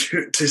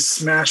to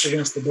smash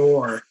against the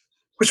door,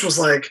 which was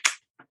like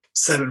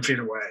 7 feet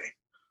away.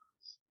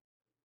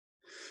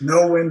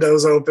 No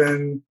windows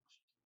open.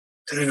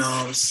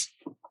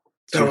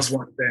 That was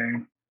one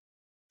thing.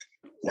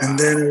 Wow. And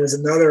then there was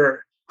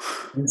another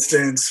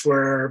instance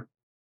where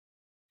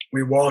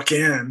we walk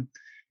in.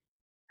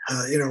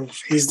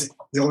 He's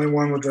the only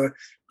one with the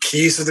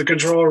keys to the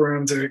control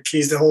room, to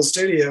keys to the whole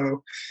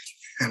studio.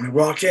 And we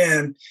walk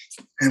in,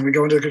 and we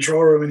go into the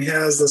control room, and he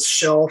has this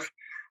shelf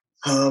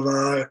of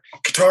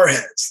guitar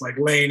heads, like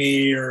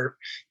Laney or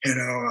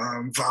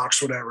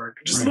Vox, whatever.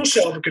 Just a little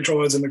shelf of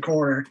control heads in the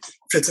corner.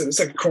 It's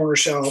like a corner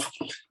shelf.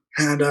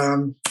 And I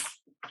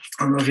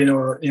don't know if you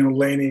know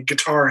Laney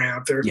guitar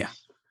amp. They're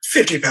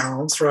 50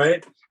 pounds,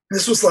 right?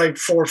 This was like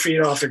 4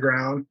 feet off the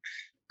ground.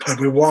 But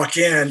we walk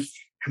in,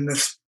 and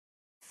this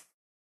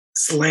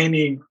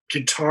Laney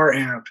guitar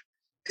amp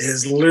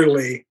is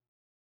literally,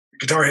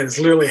 guitar head is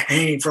literally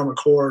hanging from a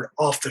cord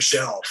off the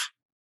shelf.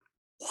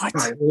 What?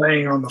 Like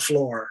laying on the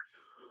floor.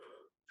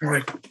 I'm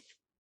like,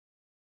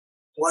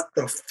 what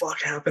the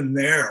fuck happened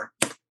there?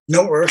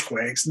 No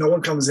earthquakes. No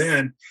one comes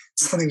in.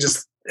 Something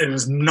it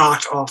was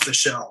knocked off the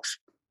shelf.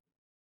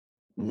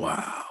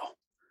 Wow.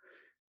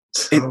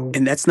 So,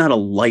 and that's not a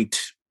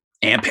light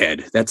amp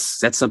head.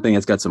 That's something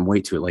that's got some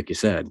weight to it, like you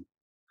said.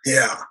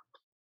 Yeah,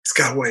 it's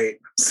got weight.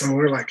 So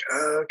we're like,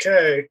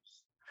 okay,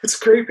 it's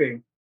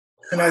creepy.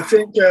 And I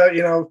think,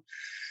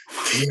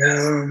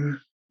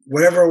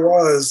 whatever it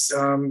was,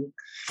 the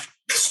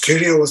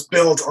studio was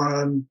built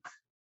on,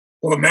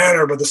 a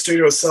manor, but the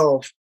studio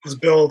itself was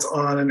built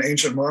on an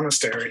ancient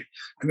monastery.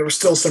 And there were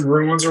still some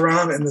ruins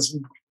around, and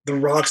the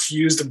rocks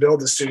used to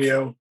build the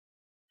studio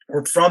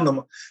were from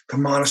the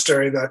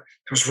monastery, that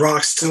there was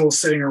rocks still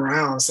sitting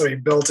around. So he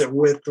built it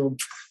with the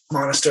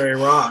monastery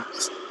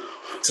rocks.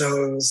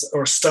 So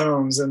or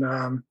stones,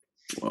 and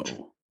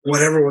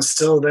whatever was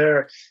still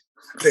there.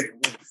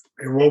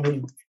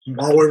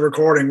 While we're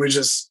recording, we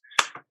just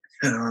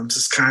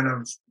kind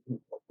of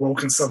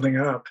woken something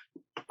up.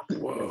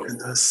 Whoa.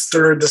 And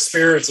stirred the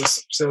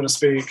spirits, so to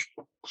speak.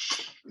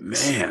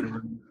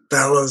 Man,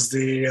 that was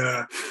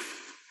the.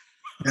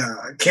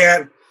 I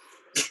can't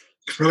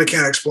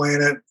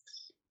explain it,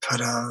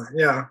 but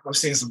I've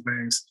seen some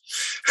things.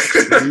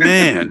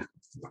 Man,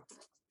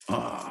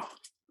 oh.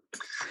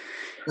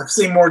 I've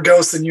seen more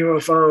ghosts than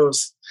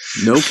UFOs.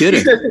 No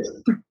kidding.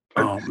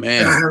 Oh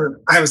man,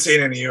 I haven't seen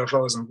any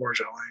UFOs,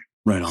 unfortunately.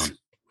 Right on.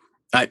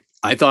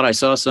 I thought I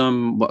saw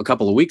some a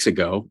couple of weeks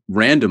ago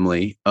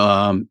randomly,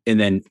 and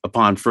then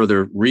upon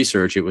further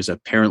research, it was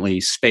apparently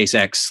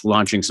SpaceX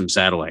launching some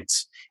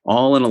satellites,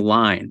 all in a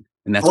line,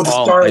 and that's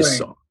all I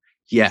saw.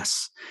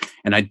 Yes,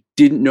 and I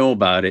didn't know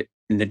about it,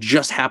 and it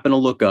just happened to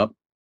look up,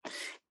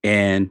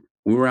 and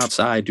we were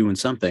outside doing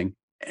something,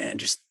 and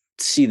just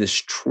see this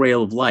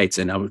trail of lights,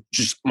 and I was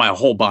my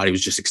whole body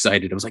was just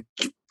excited. I was like,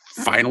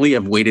 finally,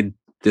 I've waited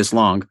this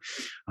long,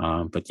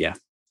 but yeah.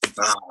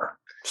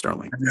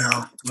 Starlink.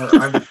 No,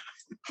 I've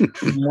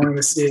been wanting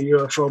to see a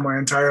UFO my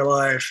entire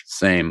life.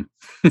 Same.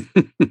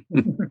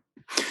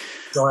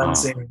 Still haven't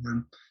seen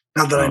one.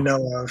 Not that I know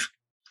of.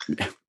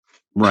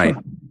 Right.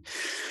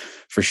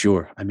 For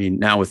sure. I mean,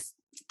 now with,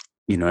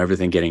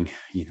 everything getting,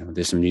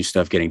 there's some new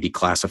stuff getting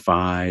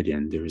declassified,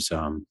 and there's,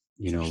 a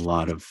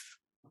lot of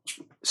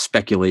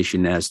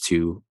speculation as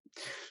to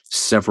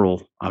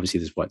several, obviously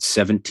there's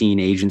 17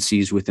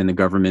 agencies within the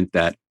government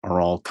that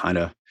are all kind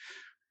of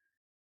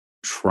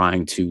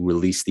trying to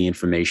release the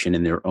information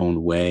in their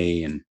own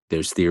way. And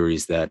there's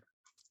theories that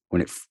when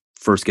it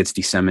first gets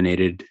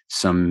disseminated,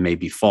 some may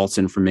be false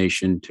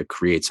information to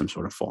create some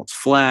sort of false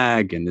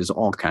flag. And there's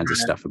all kinds of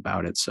stuff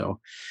about it. So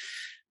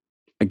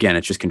again,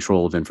 it's just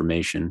control of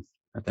information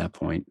at that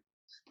point.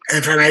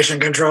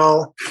 Information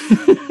control.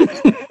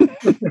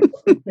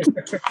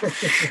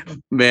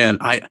 Man,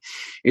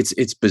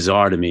 it's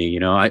bizarre to me.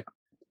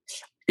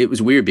 It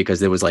was weird because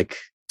there was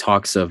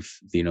talks of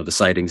the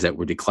sightings that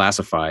were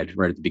declassified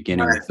right at the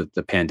beginning of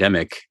the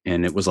pandemic,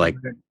 and it was like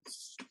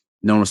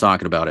no one was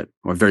talking about it,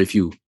 or very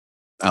few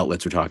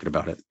outlets were talking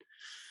about it.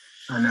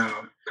 I know,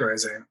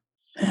 crazy.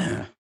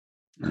 Yeah,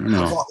 I don't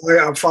know.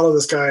 I follow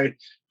this guy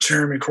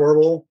Jeremy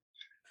Corbell,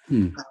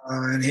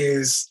 and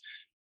he's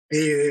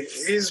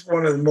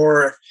one of the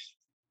more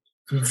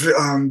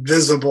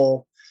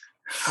visible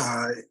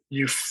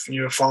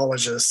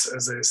ufologists,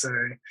 as they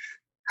say,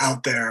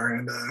 out there,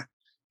 and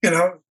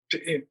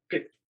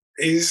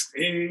he's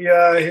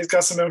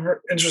got some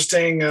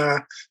interesting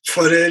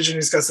footage, and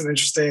he's got some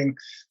interesting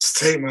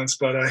statements.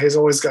 But he's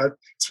always got,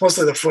 it's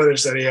mostly the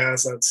footage that he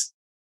has that's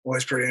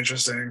always pretty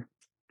interesting.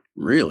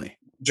 Really?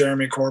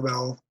 Jeremy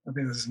Corbell, I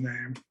think is his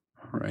name.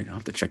 All right, I'll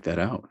have to check that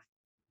out.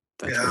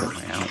 That's right up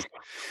my alley.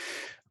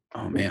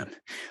 Oh man.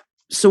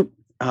 So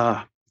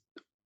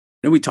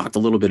we talked a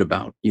little bit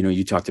about,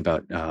 you talked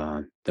about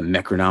the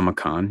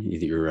Necronomicon,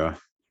 your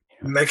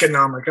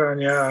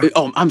Mechanomicon, yeah.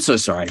 Oh, I'm so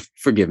sorry.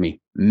 Forgive me.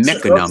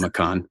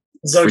 Mechanomicon.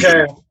 It's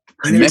okay.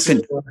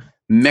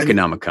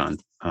 Mechanomicon.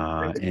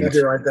 I need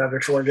to write that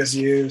before it gets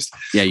used.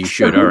 Yeah, you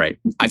should. All right.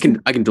 I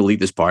can delete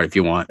this part if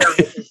you want.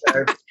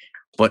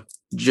 But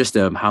just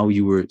how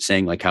you were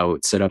saying, like how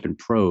it's set up in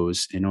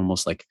prose and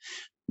almost like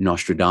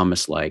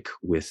Nostradamus, like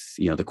with,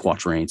 the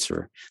quatrains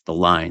or the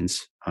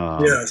lines.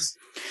 Yes.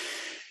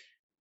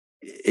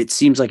 It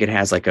seems like it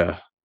has like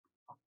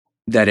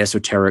that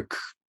esoteric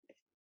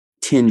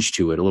tinge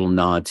to it, a little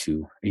nod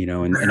to,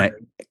 and I,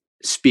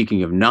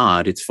 speaking of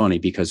nod, it's funny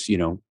because,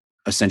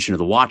 Ascension of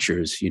the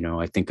Watchers,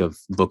 I think of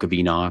Book of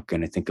Enoch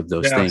and I think of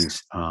those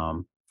things.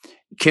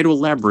 Care to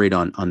elaborate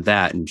on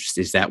that? And just,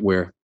 is that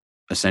where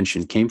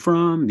Ascension came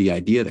from? The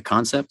idea, the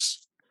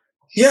concepts?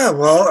 Yeah,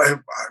 well,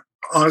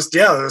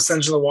 the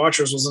Ascension of the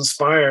Watchers was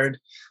inspired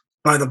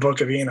by the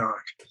Book of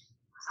Enoch.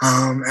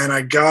 And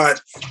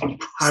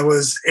I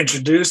was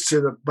introduced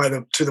to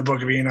the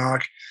Book of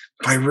Enoch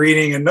by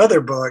reading another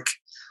book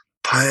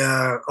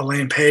by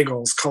Elaine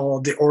Pagels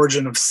called The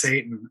Origin of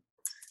Satan.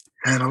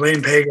 And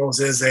Elaine Pagels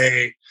is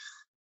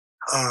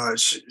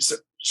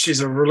she's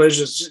a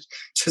religious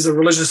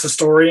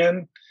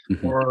historian,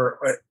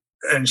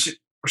 mm-hmm.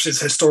 She's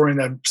a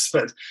historian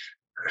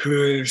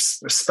who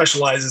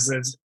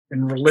specializes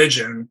in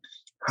religion,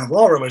 of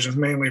all religions,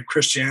 mainly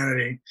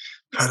Christianity.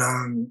 But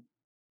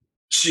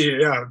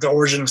The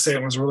Origin of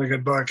Satan was a really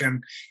good book,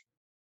 and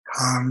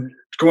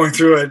going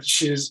through it,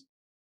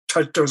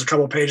 there was a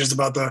couple of pages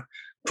about the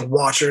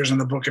Watchers in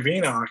the Book of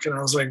Enoch, and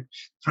I was like,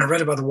 when I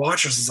read about the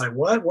Watchers, I was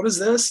like, what is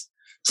this?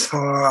 So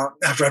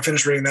after I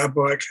finished reading that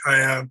book,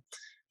 I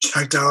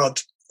checked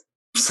out,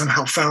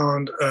 somehow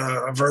found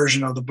a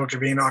version of the Book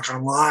of Enoch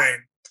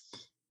online,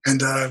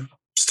 and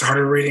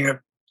started reading it,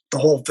 the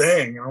whole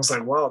thing. And I was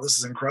like, wow, this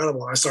is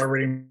incredible. And I started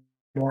reading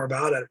more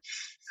about it,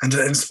 and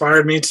it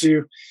inspired me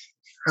to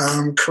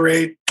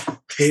create.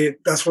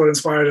 That's what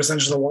inspired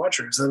Ascension of the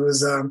Watchers.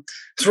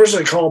 It's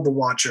originally called the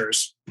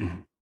Watchers,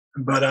 mm-hmm.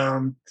 but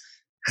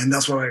and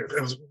that's what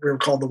we were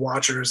called the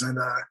Watchers, and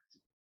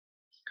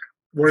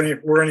we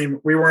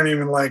weren't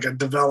even like a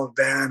developed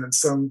band, and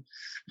some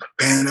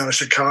band out of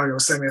Chicago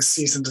sent me a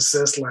cease and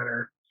desist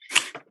letter.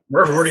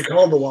 We're already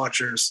called the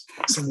Watchers,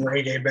 some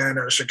reggae band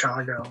out of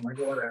Chicago. I'm like,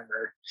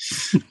 whatever.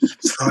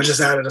 So I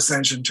just added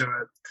Ascension to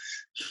it.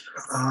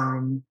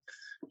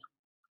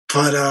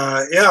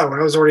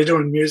 I was already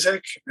doing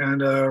music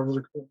and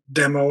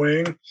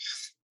demoing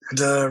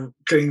and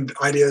getting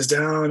ideas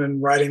down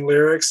and writing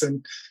lyrics.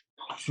 And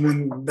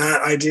when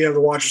that idea of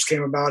the Watchers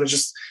came about, it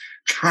just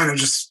kind of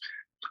just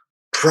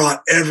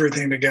brought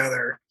everything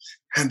together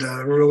and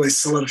really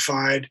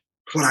solidified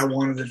what I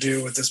wanted to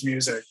do with this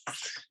music.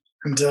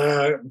 And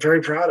I'm very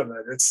proud of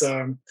it. It's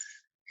I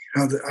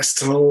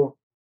still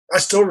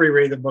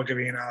reread the Book of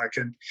Enoch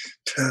and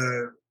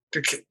to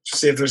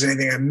see if there's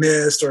anything I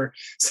missed or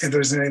see if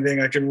there's anything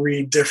I could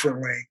read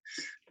differently.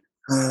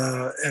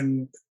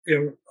 And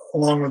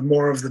along with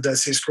more of the Dead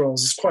Sea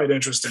Scrolls, it's quite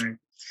interesting.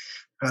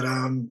 But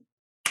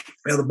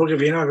the Book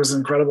of Enoch is an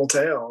incredible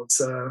tale. It's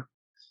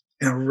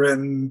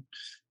written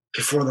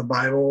before the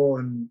Bible,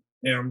 and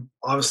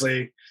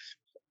obviously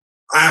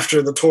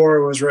after the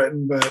Torah was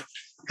written, but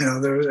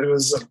it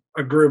was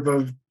a group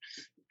of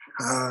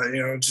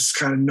just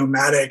kind of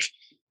nomadic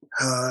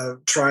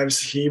tribes,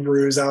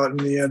 Hebrews out in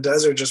the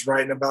desert, just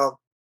writing about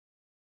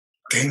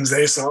things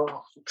they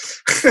saw,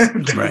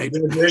 right?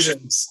 Their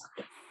visions.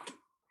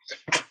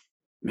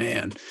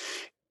 Man,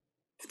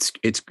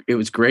 it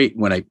was great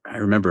when I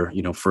remember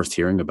first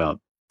hearing about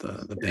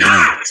the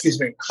band. Excuse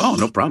me. Oh,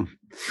 no problem.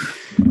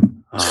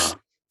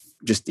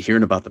 Just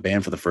hearing about the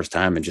band for the first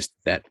time, and just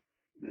that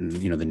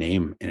the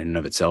name in and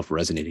of itself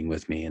resonating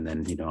with me, and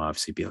then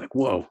obviously be like,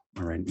 whoa,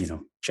 all right,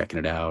 checking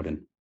it out,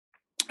 and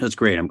that's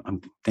great.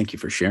 I'm thank you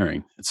for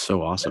sharing. It's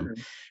so awesome,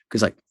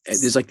 because like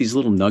there's like these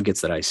little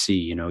nuggets that I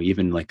see,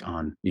 even like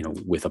on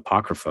with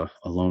Apocrypha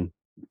alone,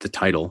 the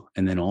title,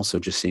 and then also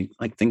just seeing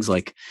like things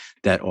like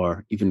that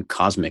are even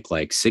cosmic,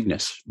 like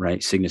Cygnus,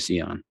 right? Cygnus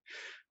Eon,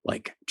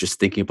 like just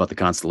thinking about the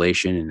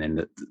constellation, and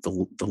then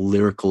the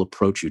lyrical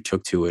approach you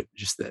took to it,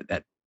 just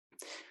that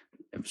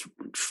it was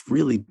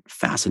really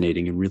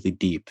fascinating and really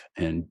deep.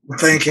 And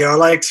thank you. I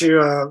like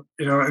to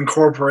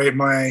incorporate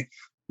my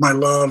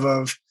love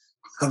of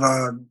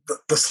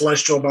the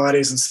celestial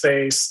bodies in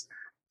space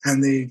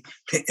and the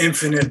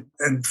infinite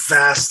and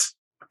vast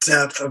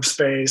depth of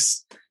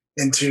space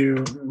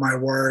into my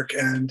work,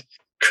 and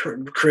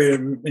create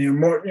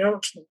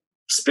more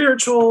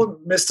spiritual,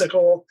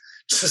 mystical.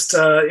 Just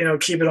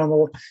keep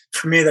it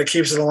for me, that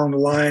keeps it along the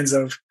lines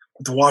of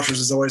what the Watchers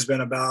has always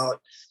been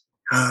about.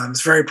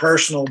 It's very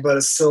personal, but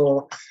it's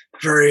still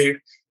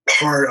very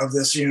part of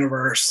this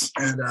universe,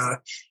 and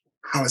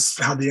how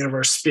the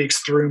universe speaks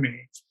through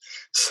me.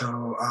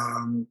 So,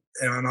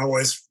 and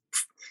always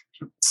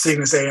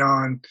Cygnus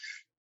Aeon.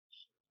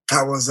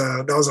 That was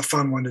a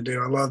fun one to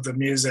do. I love the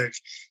music,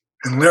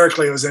 and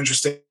lyrically it was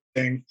interesting.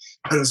 It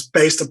was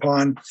based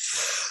upon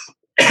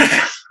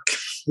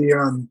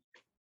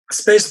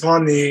it's based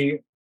upon the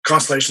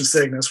constellation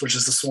Cygnus, which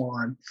is the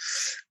swan.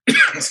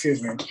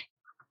 Excuse me.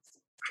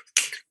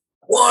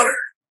 Water.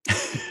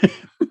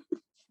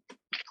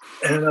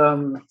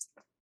 And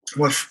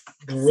one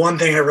of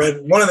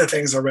the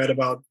things I read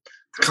about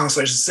the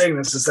constellation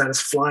Cygnus is that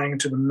it's flying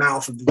into the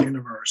mouth of the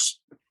universe.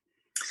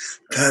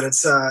 That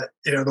it's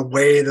the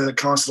way the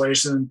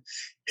constellation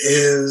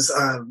is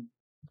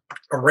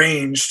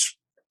arranged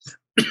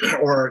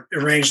or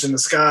arranged in the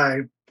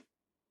sky,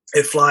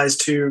 it flies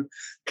to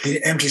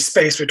the empty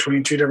space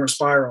between two different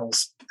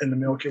spirals in the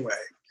Milky Way.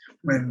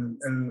 When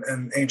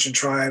in ancient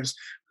tribes,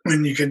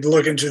 when you could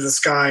look into the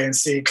sky and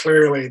see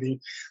clearly the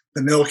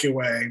Milky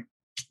Way,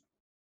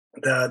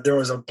 that there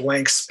was a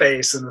blank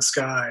space in the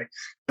sky.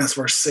 That's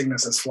where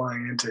Cygnus is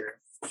flying into.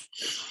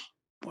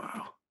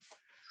 Wow.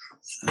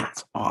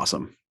 That's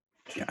awesome.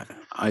 Yeah.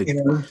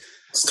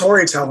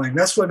 Storytelling.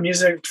 That's what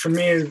music for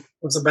me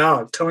was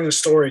about. Telling a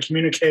story,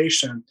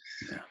 communication.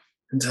 Yeah.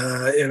 And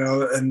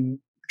and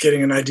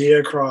getting an idea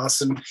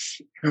across, and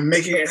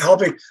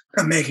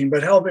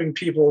helping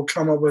people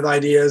come up with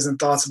ideas and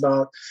thoughts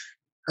about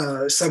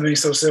something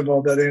so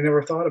simple that they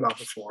never thought about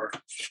before.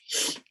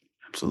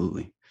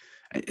 Absolutely.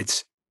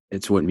 It's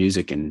what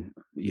music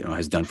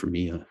has done for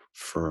me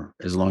for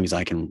as long as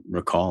I can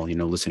recall,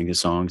 listening to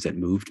songs that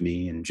moved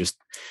me, and just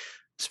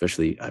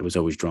especially I was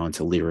always drawn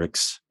to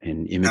lyrics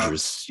and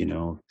images,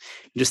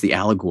 just the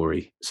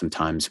allegory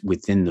sometimes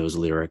within those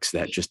lyrics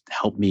that just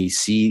helped me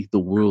see the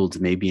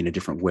world maybe in a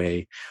different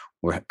way,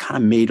 or it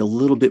kind of made a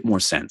little bit more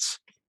sense.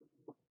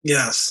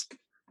 Yes.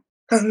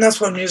 And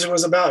that's what music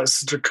was about,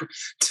 is to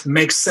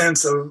make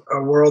sense of a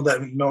world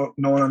that no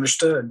one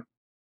understood.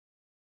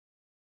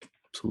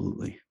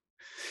 Absolutely.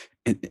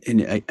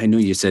 And I know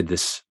you said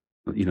this,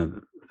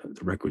 the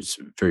record's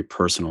very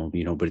personal,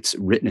 but it's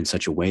written in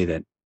such a way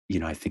that,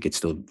 I think it's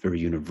still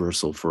very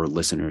universal for a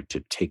listener to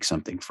take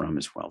something from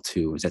as well,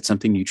 too. Is that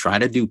something you try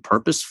to do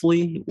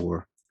purposefully,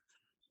 or?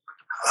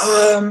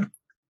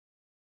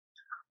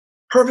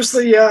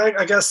 Purposely, yeah,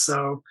 I guess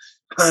so.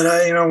 But,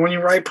 when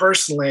you write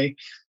personally,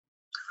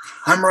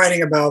 I'm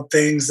writing about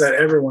things that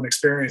everyone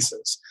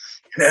experiences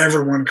and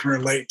everyone can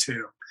relate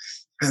to.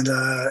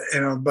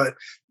 And, but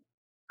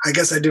I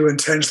guess I do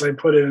intentionally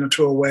put it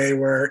into a way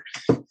where,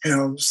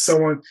 if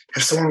someone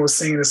was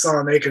singing a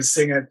song, they could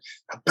sing it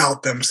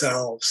about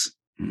themselves.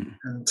 Mm.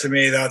 And to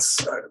me, that's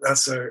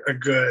a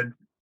good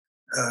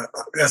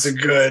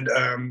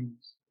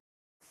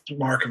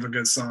mark of a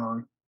good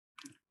song.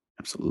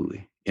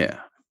 Absolutely. Yeah.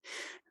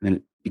 And then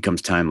it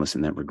becomes timeless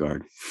in that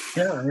regard.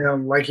 Yeah.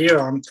 Like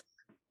I'm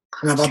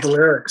about the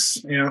lyrics,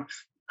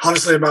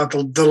 obviously about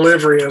the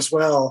delivery as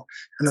well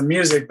and the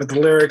music, but the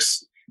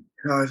lyrics,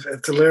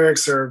 if the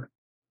lyrics are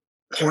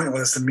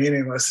pointless and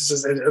meaningless, it's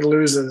just it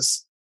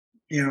loses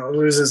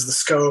the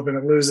scope, and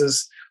it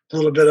loses a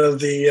little bit of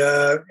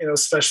the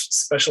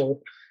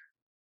special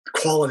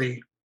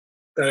quality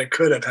that it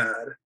could have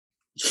had.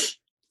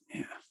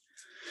 Yeah.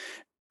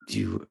 Do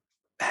you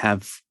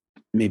have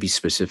maybe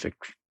specific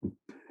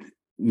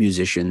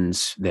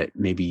musicians that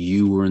maybe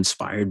you were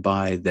inspired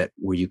by, that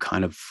where you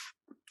kind of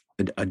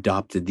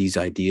adopted these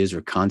ideas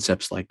or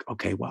concepts, like,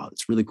 okay, wow,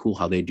 it's really cool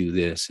how they do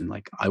this, and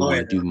like I want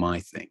to do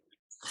my thing?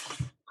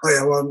 Oh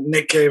yeah, well,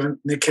 Nick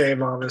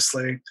Cave,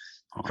 obviously,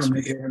 awesome. From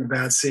Nick Cave and the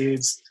Bad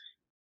Seeds.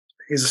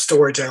 He's a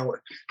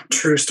storyteller,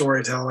 true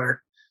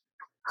storyteller.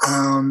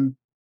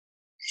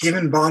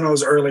 Even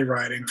Bono's early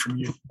writing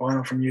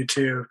Bono from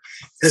U2,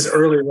 his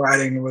early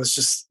writing was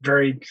just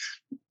very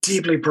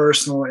deeply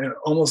personal and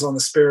almost on the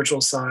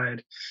spiritual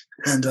side.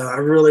 And I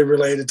really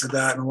related to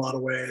that in a lot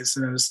of ways.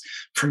 And it was,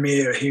 for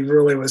me, he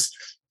really was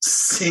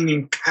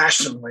singing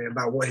passionately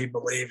about what he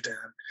believed in.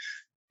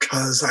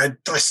 Because I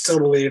still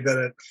believe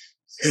that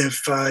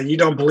if you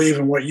don't believe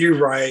in what you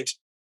write,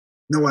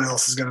 no one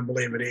else is going to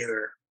believe it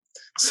either.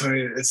 So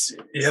you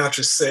have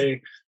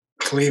to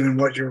believe in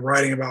what you're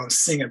writing about and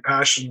sing it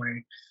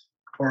passionately,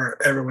 or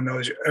everyone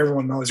knows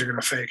you're going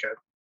to fake it.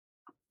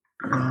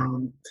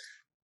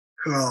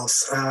 Who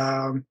else?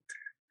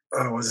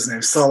 What was his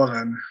name?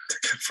 Sullivan,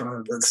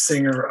 from the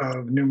singer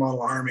of New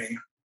Model Army.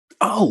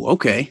 Oh,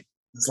 okay.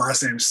 His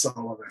last name's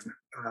Sullivan.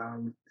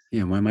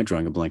 Yeah, why am I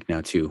drawing a blank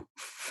now too?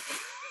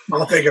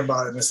 I'll think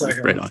about it in a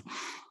second. Right on.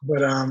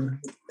 But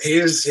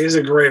he's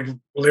a great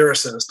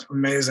lyricist,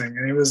 amazing,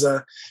 and he was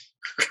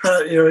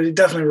he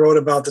definitely wrote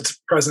about the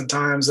present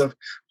times of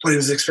what he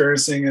was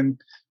experiencing in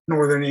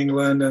northern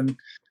England and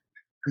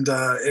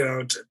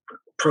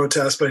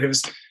protest, but he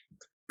was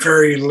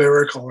very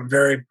lyrical and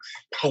very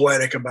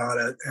poetic about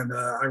it, and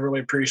I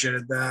really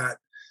appreciated that.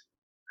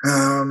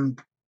 And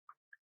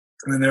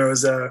then there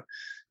was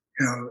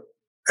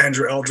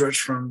Andrew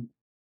Eldritch from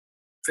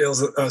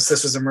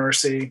Sisters of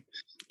Mercy.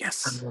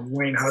 Yes.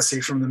 Wayne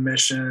Hussey from The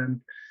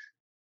Mission.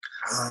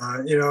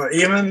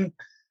 Even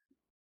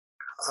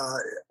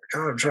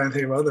God, I'm trying to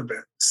think of other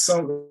bands.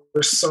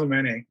 There's so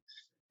many,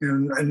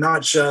 and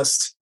not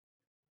just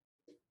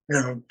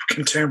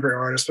contemporary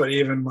artists, but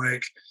even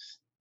like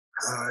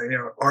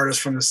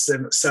artists from the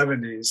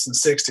 70s and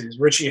 60s.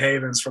 Richie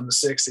Havens from the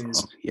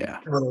 60s. Oh, yeah.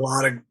 With a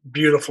lot of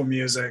beautiful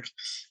music.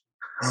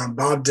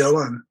 Bob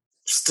Dylan,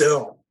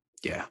 still.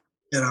 Yeah.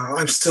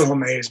 I'm still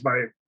amazed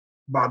by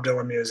Bob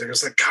Dylan music.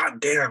 It's like, God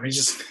damn,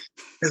 his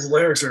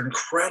lyrics are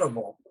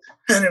incredible.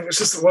 And it was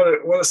just what a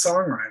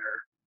songwriter.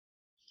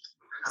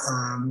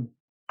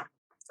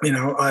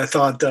 I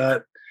thought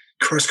that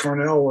Chris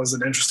Cornell was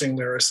an interesting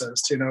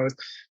lyricist,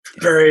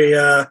 very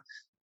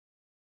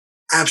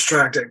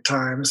abstract at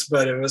times,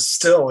 but he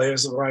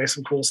was writing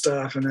some cool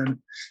stuff. And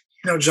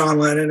then, John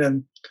Lennon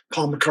and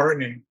Paul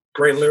McCartney,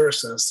 great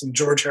lyricists, and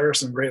George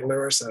Harrison, great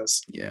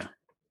lyricist. Yeah.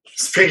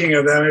 Speaking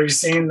of them, have you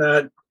seen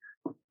that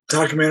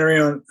documentary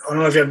I don't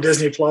know if you have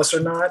Disney Plus or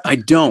not? I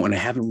don't, and I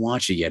haven't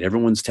watched it yet.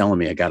 Everyone's telling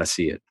me I got to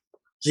see it.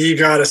 You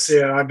got to see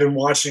it. I've been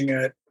watching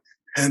it,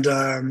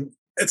 and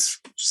it's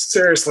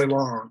seriously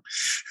long.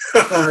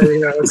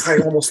 It's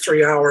like almost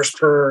 3 hours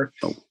per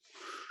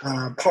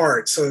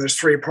part. So there's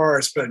 3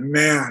 parts, but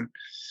man,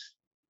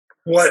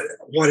 what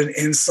an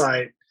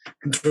insight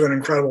into an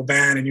incredible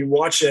band. And you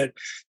watch it,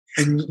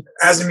 and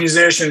as a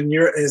musician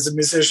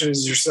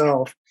as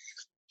yourself,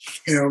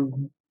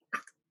 I'm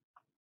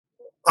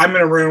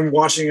in a room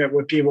watching it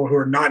with people who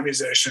are not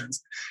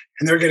musicians,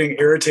 and they're getting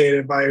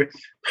irritated by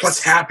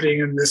what's happening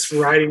in this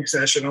writing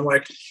session. I'm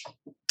like,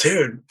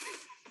 dude,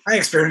 I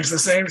experience the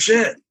same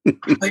shit.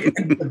 Like,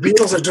 and the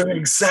Beatles are doing the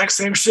exact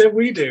same shit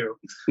we do.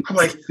 I'm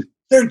like,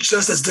 they're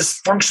just as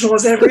dysfunctional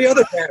as every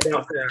other band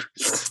out there.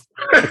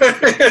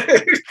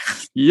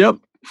 Yep.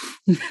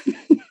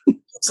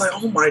 It's like,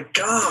 oh my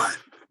God.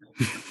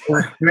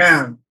 Like,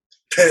 man,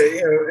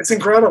 it's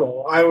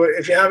incredible.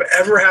 If you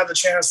ever have the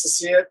chance to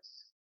see it,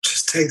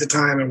 just take the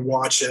time and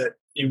watch it.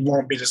 You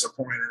won't be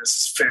disappointed.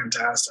 It's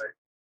fantastic.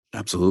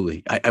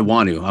 Absolutely. I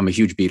want to. I'm a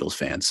huge Beatles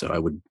fan, so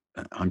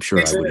I'm sure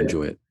I would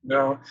enjoy it.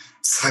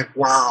 It's like,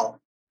 wow.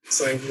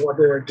 It's like what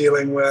they were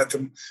dealing with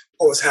and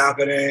what was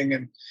happening.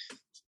 And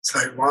it's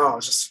like, wow,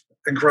 it's just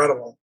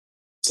incredible.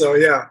 So,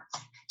 yeah.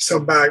 So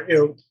back,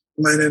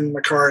 Lennon,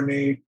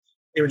 McCartney,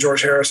 even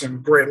George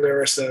Harrison, great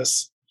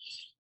lyricists,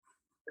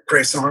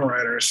 great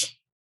songwriters.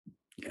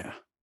 Yeah.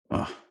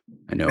 Oh,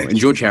 I know. And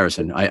George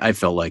Harrison, I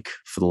felt like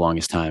for the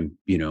longest time,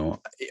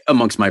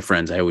 amongst my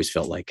friends, I always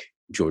felt like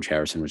George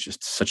Harrison was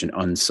just such an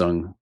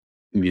unsung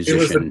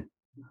musician.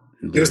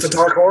 He was the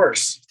dark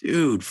horse.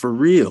 Dude, for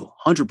real.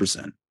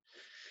 100%.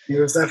 He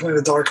was definitely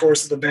the dark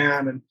horse of the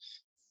band, and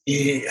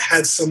he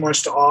had so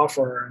much to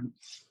offer.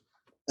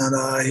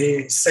 And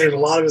he saved a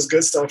lot of his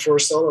good stuff for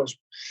his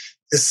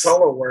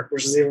solo work,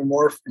 which is even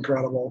more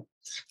incredible.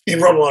 He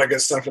wrote a lot of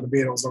good stuff for the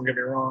Beatles, don't get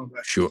me wrong.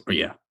 But sure,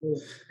 yeah.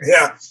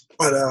 Yeah,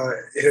 but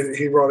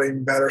he wrote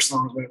even better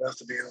songs when he left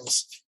the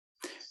Beatles.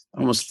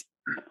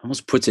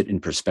 Almost puts it in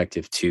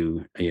perspective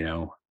too.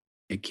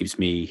 It keeps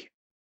me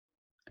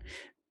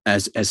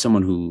as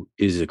someone who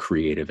is a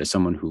creative, as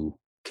someone who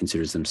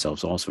considers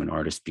themselves also an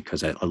artist,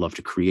 because I love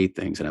to create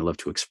things and I love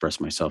to express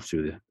myself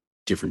through the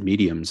different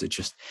mediums. It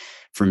just,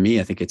 for me,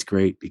 I think it's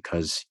great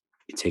because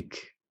you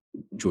take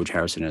George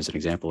Harrison as an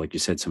example. Like you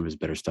said, some of his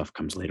better stuff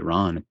comes later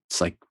on.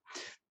 It's like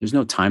there's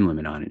no time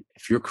limit on it.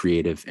 If you're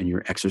creative and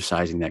you're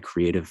exercising that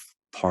creative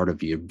part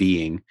of your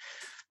being,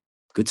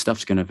 good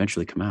stuff's going to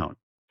eventually come out.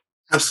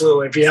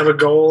 Absolutely. If you have a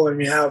goal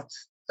and you have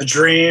a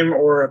dream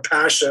or a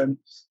passion,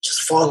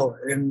 just follow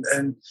it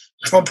and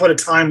don't put a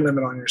time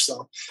limit on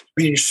yourself. I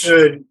mean, you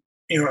should,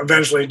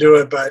 eventually do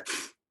it, but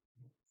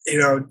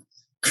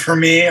for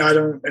me, I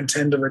don't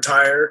intend to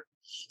retire.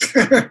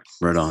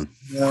 Right on.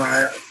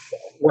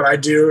 What I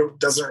do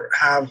doesn't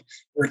have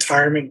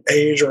retirement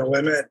age or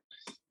limit.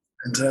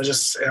 And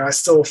I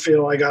still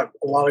feel I got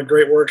a lot of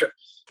great work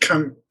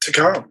come.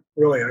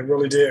 Really, I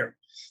really do.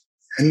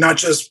 And not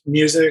just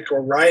music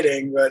or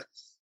writing, but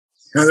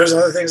there's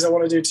other things I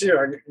want to do too.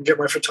 I can get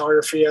my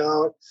photography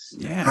out.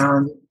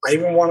 Yeah. I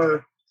even want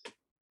to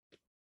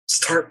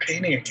start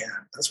painting again.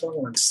 That's what I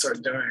want to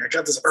start doing. I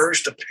got this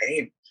urge to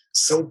paint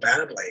so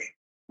badly.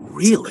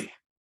 Really?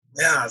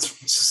 Yeah, it's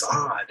just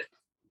odd.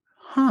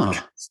 Huh.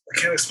 I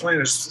can't explain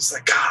it. It's just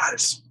like, God,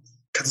 it's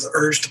got this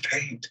urge to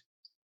paint.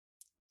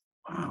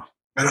 Wow.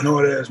 I don't know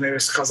what it is. Maybe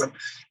it's because I'm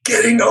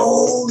getting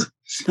old.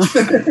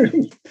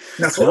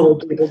 That's what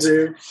old people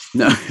do.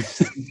 No.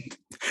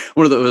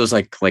 One of those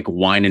like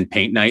wine and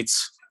paint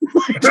nights.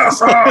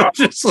 Just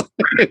like...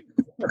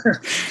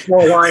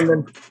 more wine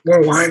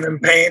than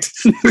paint.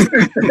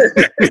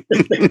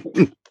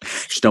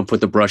 Just don't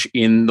put the brush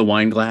in the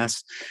wine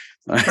glass.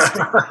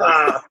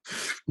 Oh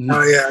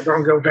yeah,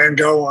 don't go Van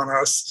Gogh on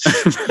us.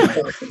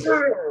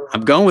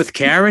 I'm going with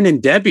Karen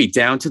and Debbie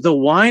down to the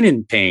wine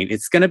and paint.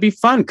 It's gonna be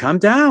fun. Come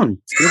down.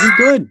 It's gonna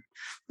be good.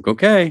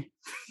 Okay.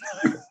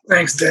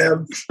 Thanks,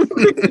 Deb.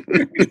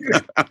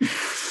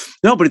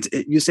 No, but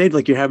you said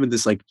like you're having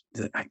this like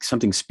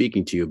something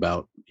speaking to you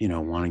about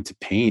wanting to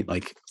paint.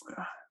 Like,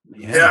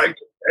 Yeah,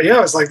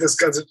 yeah. It's like this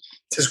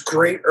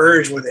great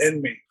urge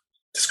within me,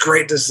 this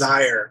great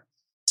desire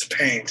to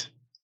paint,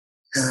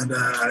 and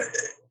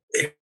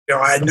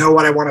I know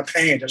what I want to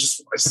paint. I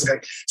just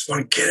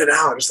want to get it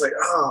out. It's like,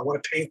 oh, I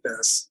want to paint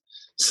this.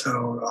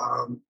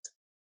 So,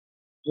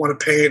 want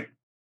to paint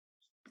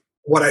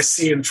what I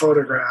see in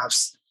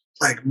photographs,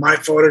 like my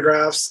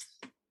photographs.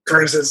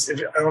 For instance,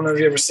 I don't know if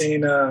you've ever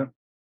seen the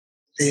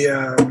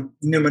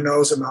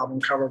Numinosum album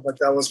cover, but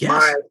that was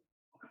that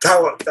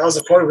was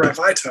a photograph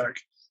I took.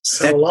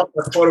 So a lot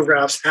of the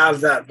photographs have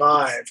that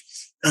vibe.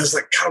 And I was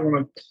like, God, I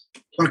want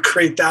to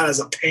create that as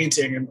a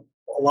painting. And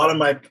a lot of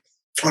my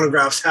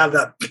photographs have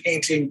that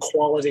painting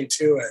quality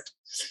to it.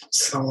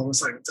 So I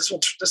was like, this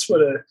would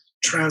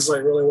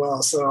translate really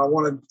well. So I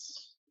wanted,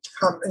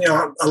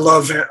 I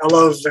love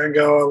Van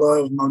Gogh. I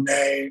love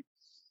Monet.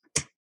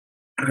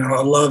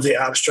 I love the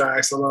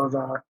abstracts. I love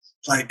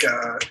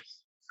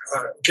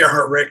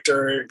Gerhard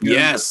Richter.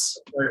 Yes.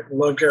 I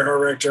love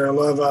Gerhard Richter. I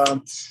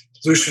love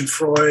Lucian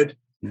Freud.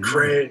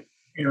 Great,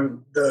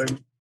 the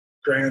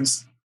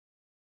grandson,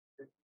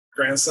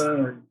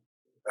 or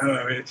I don't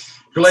know,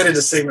 related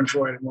to Sigmund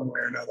Freud in one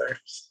way or another.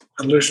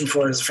 And Lucian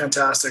Freud is a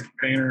fantastic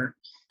painter.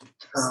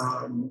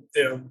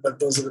 But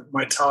those are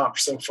my top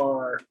so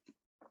far.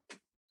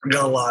 I've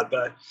got a lot,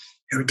 but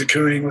de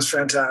Kooning was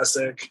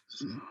fantastic.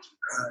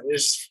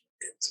 It's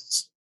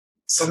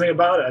something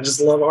about it. I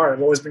just love art.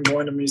 I've always been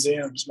going to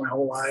museums my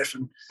whole life,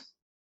 and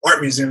art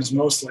museums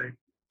mostly.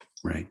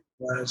 Right.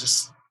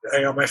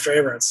 I got my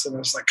favorites, and I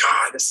was like,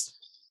 God, this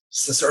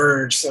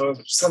urge. So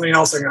something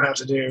else I'm gonna have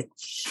to do.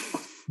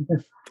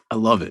 I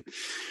love it.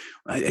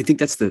 I think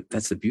that's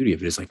the beauty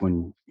of it. Is like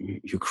when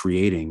you're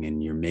creating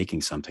and you're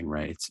making something,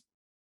 right?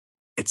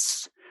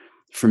 It's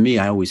for me,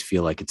 I always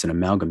feel like it's an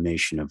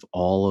amalgamation of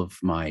all of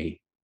my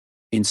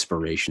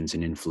inspirations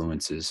and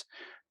influences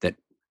that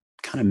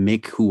kind of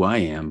make who I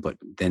am, but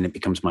then it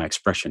becomes my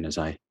expression as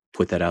I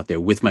put that out there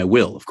with my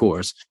will, of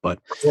course. But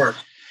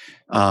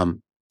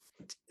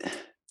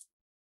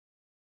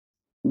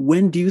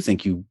when do you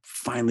think you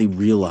finally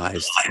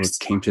realized or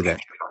came to that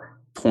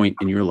point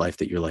in your life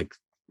that you're like,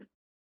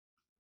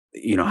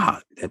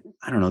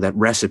 that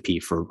recipe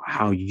for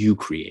how you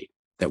create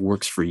that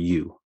works for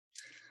you?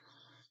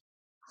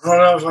 I don't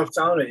know if I've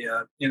found it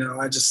yet.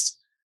 Just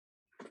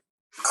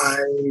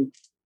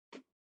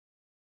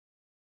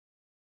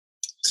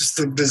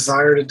the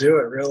desire to do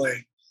it,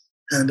 really,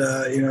 and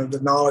the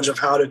knowledge of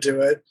how to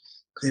do it,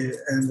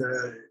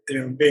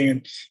 and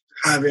being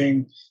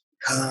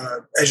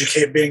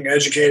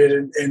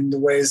educated in the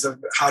ways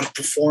of how to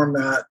perform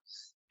that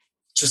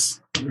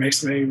just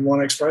makes me want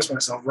to express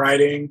myself.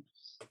 Writing,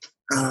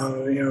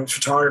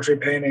 photography,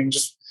 painting,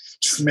 just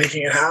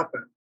making it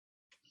happen.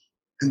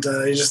 And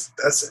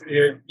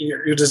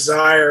your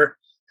desire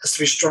has to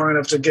be strong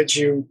enough to get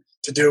you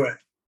to do it.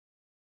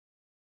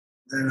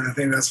 And I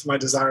think that's my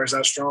desire is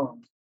that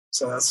strong.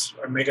 So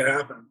I make it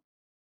happen.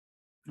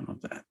 I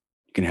love that.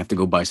 You're gonna have to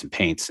go buy some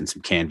paints and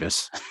some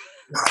canvas.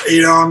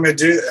 I'm gonna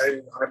do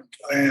that.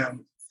 I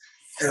am.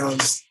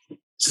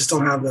 Just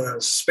don't have the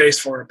space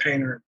for a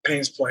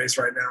paints place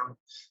right now.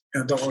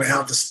 Don't really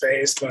have the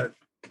space, but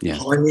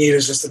all I need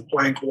is just a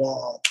blank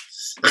wall.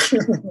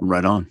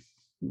 Right on.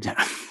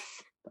 Yeah.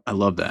 I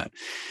love that.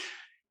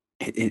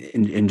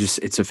 And just,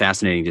 it's so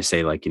fascinating to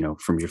say, like,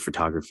 from your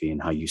photography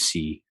and how you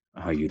see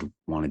how you'd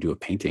want to do a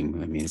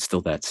painting. I mean, it's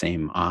still that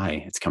same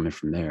eye. It's coming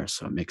from there.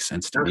 So it makes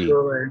sense to me.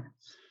 Absolutely.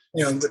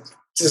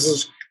 This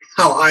is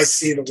how I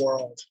see the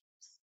world.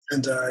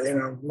 And,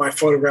 my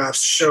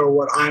photographs show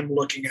what I'm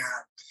looking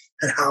at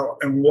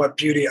and what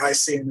beauty I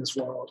see in this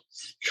world.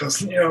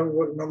 Because,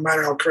 no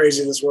matter how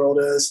crazy this world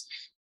is,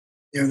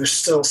 there's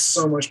still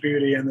so much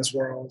beauty in this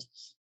world.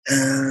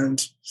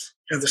 And,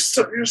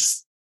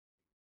 there's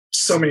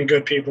so many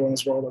good people in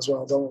this world as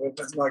well.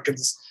 Let's not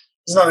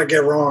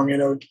get wrong.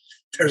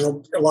 There's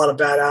a lot of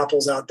bad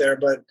apples out there,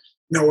 but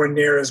nowhere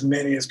near as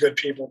many as good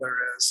people there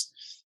is.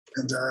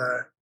 And,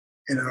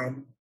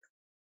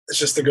 it's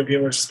just the good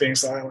people are just being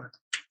silent.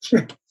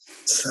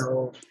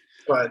 So,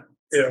 but,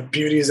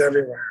 beauty is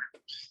everywhere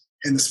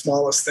in the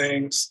smallest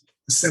things,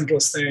 the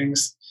simplest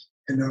things.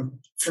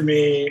 For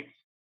me,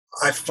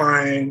 I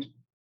find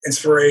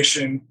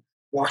inspiration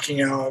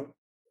walking out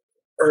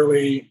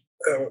early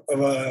of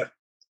a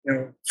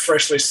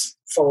freshly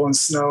fallen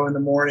snow in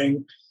the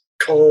morning,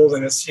 cold,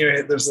 and it's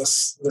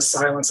there's the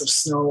silence of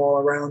snow all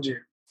around you,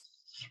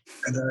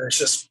 and then it's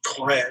just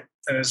quiet,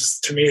 and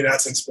to me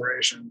that's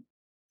inspiration.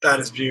 That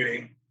is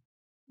beauty.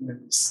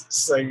 And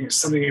it's like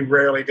something you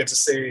rarely get to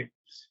see,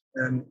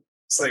 and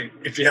it's like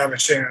if you have a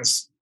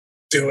chance,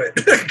 do it.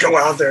 Go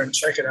out there and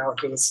check it out,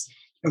 because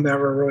you'll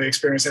never really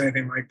experience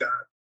anything like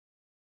that.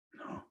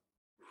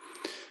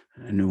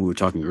 I know we were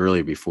talking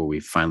earlier before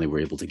we finally were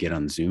able to get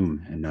on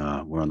Zoom, and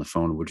we're on the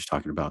phone. We're just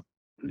talking about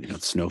the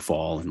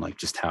snowfall and like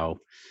just how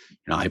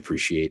I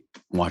appreciate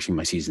watching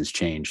my seasons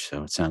change.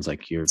 So it sounds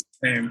like you're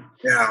same.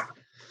 Yeah.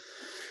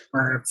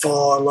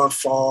 Fall. I love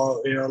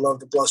fall. I love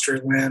the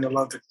blustery wind. I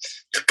love the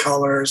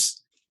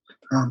colors.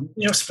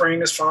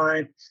 Spring is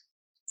fine.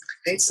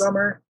 I hate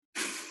summer.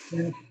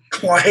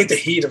 Well, I hate the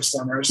heat of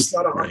summer. I'm just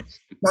not a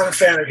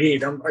fan of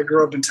heat. I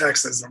grew up in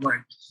Texas. I'm like,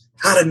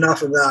 had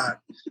enough of that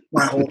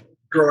my whole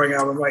growing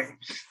up. I'm like,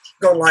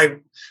 don't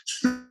like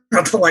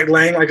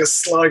laying like a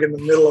slug in the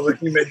middle of a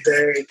humid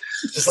day.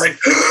 Just like,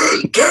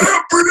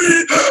 can't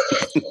breathe.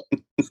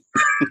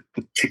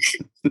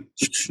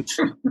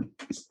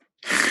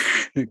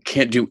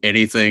 Can't do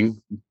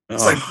anything.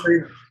 It's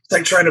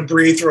like trying to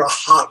breathe through a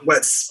hot,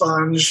 wet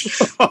sponge.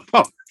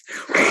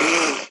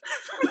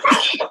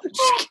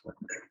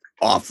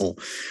 Awful.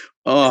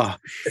 Oh,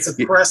 it's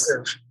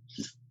oppressive.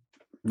 It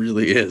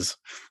really is.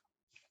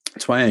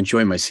 That's why I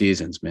enjoy my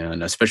seasons,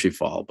 man, especially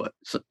fall. But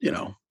I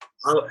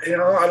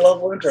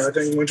love winter. I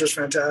think winter's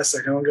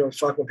fantastic. I don't give a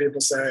fuck what people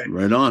say.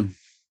 Right on.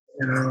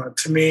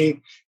 To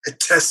me,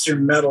 it tests your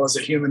mettle as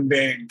a human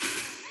being.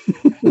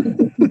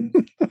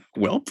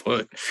 Well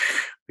put.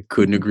 I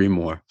couldn't agree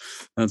more.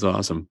 That's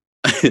awesome.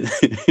 You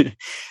should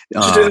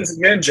do this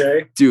again,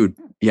 Jay. Dude,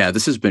 yeah,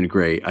 this has been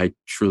great. I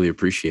truly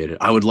appreciate it.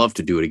 I would love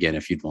to do it again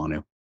if you'd want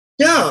to.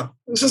 Yeah,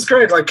 this is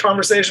great. Like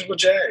conversations with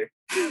Jay.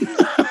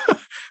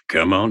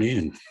 Come on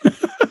in.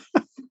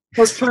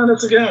 Let's plan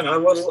this again. I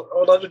would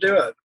love to do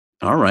it.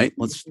 All right.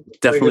 Let's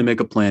definitely make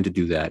a plan to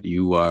do that.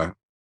 You are,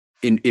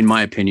 in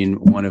my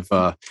opinion, one of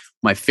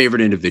my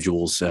favorite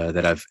individuals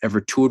that I've ever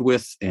toured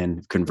with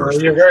and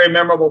conversed You're a with. very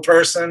memorable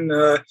person.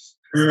 I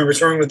remember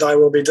touring with Die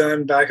Will Be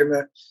Done back in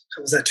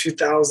was that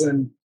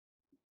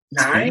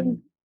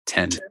 2009?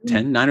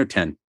 9 or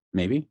 10,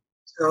 maybe.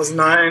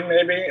 2009,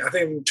 maybe. I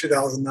think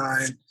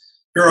 2009.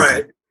 You're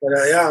right. But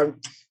yeah,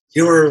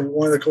 you were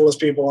one of the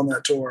coolest people on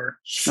that tour.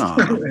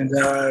 And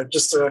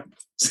just a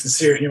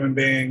sincere human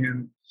being.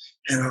 And,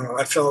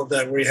 I felt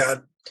that we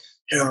had,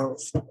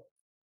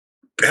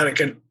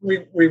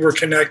 we were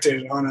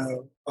connected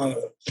on a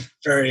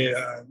very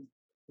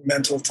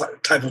mental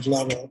type of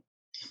level.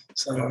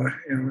 So, I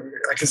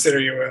consider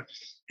you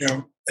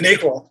an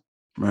equal.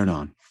 Right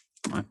on.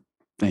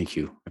 Thank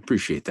you. I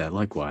appreciate that.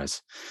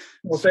 Likewise.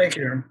 Well, thank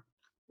you.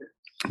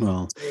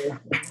 Well,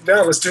 yeah,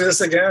 let's do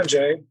this again,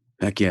 Jay.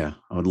 Heck yeah.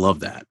 I would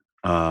love that.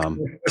 I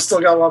still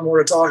got a lot more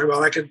to talk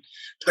about. Like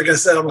I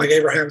said, I'm like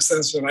Abraham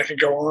Simpson. I could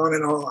go on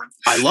and on.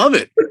 I love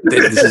it.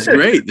 This is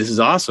great. This is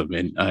awesome.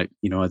 And,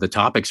 the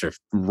topics are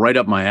right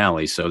up my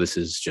alley. So this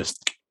is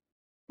just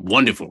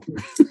wonderful.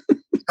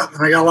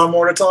 I got a lot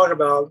more to talk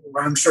about.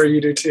 I'm sure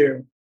you do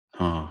too.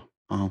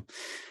 Well,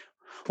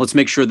 let's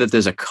make sure that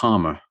there's a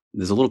comma.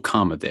 There's a little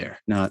comma there,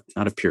 not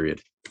a period.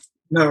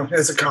 No,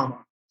 it's a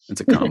comma. It's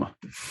a comma.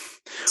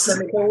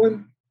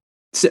 Semicolon?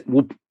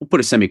 We'll put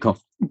a semicolon.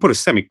 We'll put a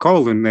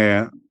semicolon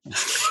there.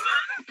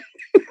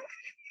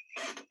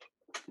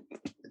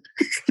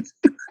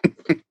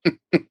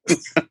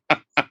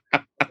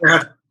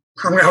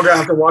 I'm gonna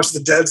have to watch The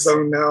Dead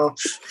Zone now.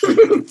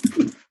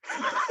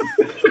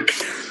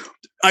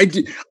 I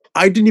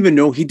didn't even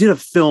know he did a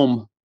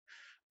film.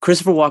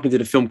 Christopher Walken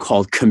did a film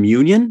called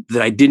Communion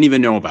that I didn't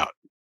even know about.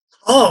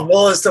 Oh,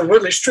 well, it's the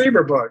Whitley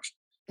Strieber book.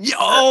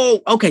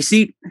 Oh, okay.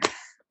 See,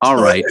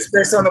 all right. It's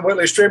based on the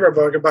Whitley Strieber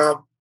book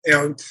about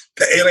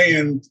the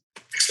alien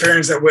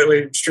experience that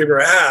Whitley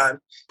Strieber had,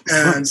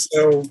 and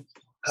so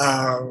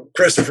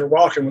Christopher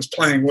Walken was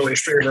playing Whitley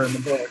Strieber in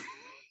the book.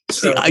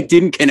 So, see, I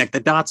didn't connect the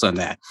dots on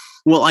that.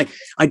 Well, I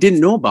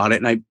didn't know about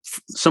it, and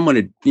someone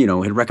had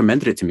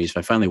recommended it to me, so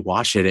I finally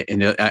watched it,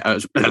 and I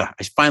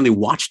finally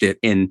watched it,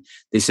 and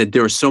they said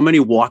there are so many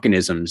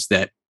Walkenisms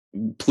that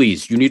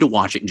please, you need to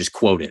watch it and just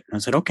quote it. And I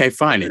said, okay,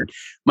 fine. And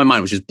my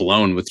mind was just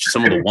blown with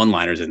some of the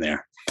one-liners in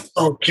there.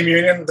 Oh,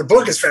 Communion. The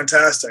book is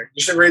fantastic.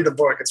 You should read the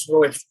book. It's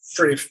really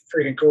pretty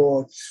freaking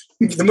cool.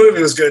 The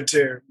movie was good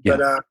too. Yeah.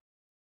 But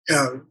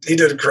he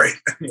did a great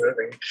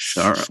movie.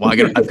 All right. Well,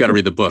 I've got to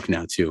read the book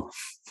now too.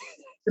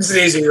 It's an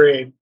easy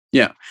read.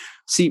 Yeah.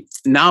 See,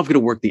 now I've got to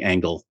work the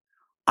angle.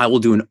 I will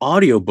do an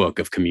audiobook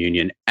of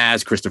Communion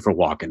as Christopher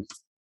Walken.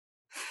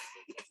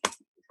 I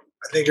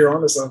think you're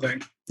onto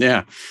something.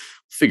 Yeah.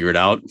 Figure it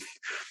out.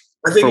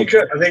 I think you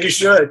could. I think you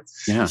should.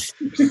 Yeah.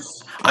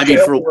 I mean,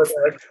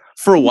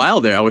 for a while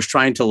there, I was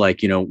trying to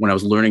when I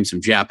was learning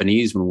some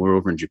Japanese when we were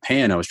over in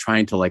Japan, I was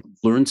trying to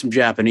learn some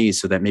Japanese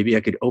so that maybe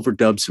I could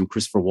overdub some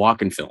Christopher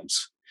Walken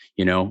films,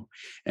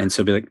 and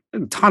so be like,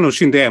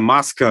 Tanoshinde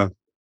maska.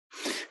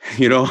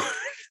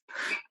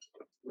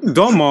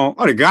 Domo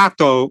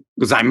arigato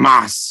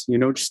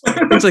gozaimasu. Just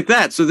things like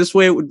that. So this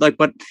way it would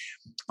but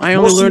I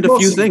only learned a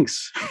few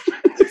things.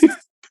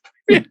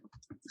 Yeah.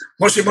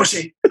 Moshi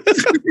moshi.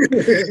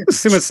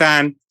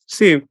 Sima-san.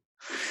 See.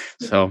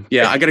 So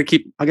yeah, I gotta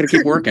keep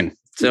working.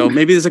 So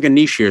maybe there's a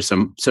niche here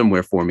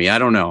somewhere for me. I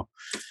don't know.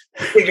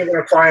 I think you're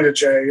gonna find it,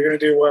 Jay. You're gonna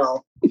do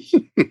well.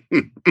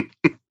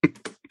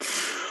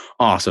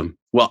 Awesome.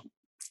 Well,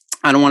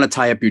 I don't want to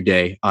tie up your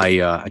day.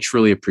 I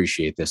truly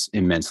appreciate this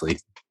immensely.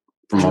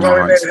 From all my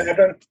heart.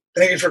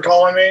 Thank you for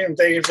calling me, and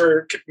thank you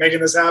for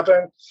making this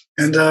happen.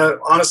 And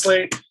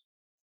honestly,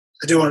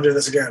 I do want to do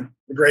this again.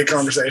 A great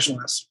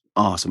conversationalist.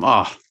 Awesome.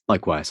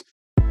 Likewise.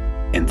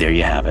 And there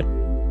you have it.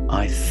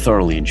 I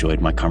thoroughly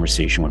enjoyed my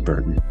conversation with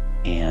Burton,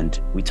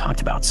 and we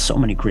talked about so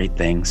many great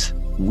things.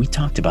 We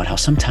talked about how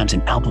sometimes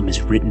an album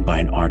is written by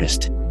an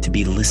artist to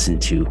be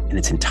listened to in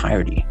its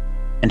entirety,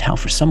 and how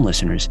for some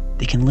listeners,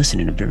 they can listen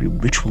in a very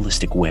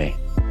ritualistic way.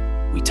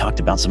 We talked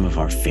about some of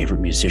our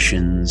favorite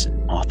musicians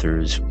and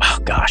authors. Oh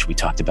gosh, we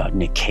talked about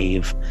Nick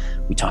Cave.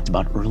 We talked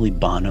about early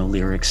Bono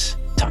lyrics.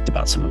 Talked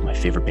about some of my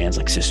favorite bands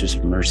like Sisters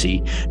of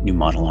Mercy, New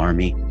Model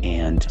Army,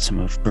 and some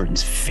of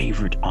Burton's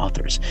favorite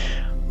authors.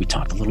 We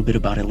talked a little bit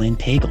about Elaine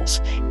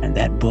Pagels and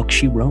that book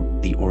she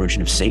wrote, The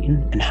Origin of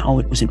Satan, and how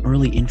it was an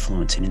early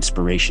influence and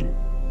inspiration.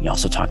 We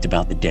also talked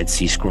about the Dead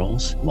Sea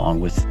Scrolls,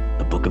 along with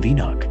the Book of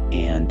Enoch,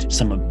 and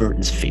some of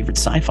Burton's favorite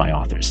sci-fi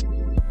authors,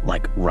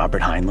 like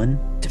Robert Heinlein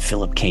to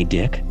Philip K.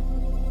 Dick.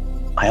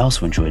 I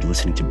also enjoyed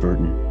listening to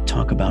Burton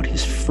talk about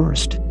his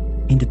first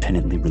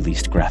independently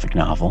released graphic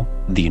novel,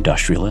 The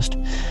Industrialist,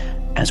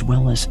 as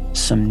well as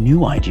some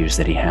new ideas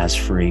that he has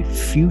for a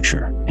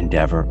future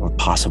endeavor or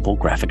possible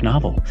graphic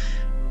novel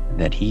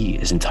that he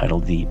is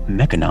entitled The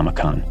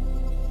Mechanomicon.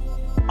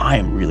 I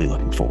am really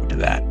looking forward to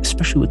that,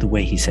 especially with the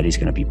way he said he's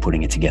going to be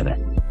putting it together.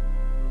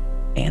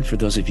 And for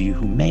those of you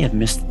who may have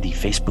missed the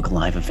Facebook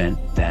Live event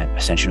that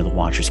Ascension of the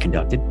Watchers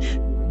conducted,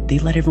 they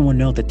let everyone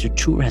know that their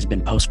tour has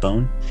been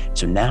postponed,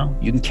 so now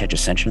you can catch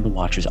Ascension of the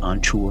Watchers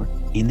on tour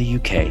in the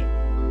UK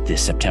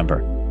this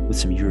September, with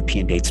some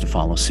European dates to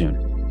follow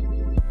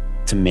soon.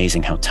 It's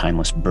amazing how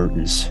timeless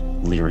Burton's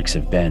lyrics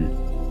have been,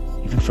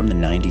 even from the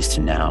 90s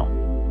to now.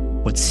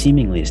 What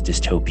seemingly is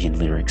dystopian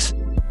lyrics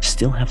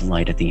still have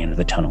light at the end of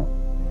the tunnel.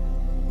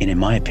 And in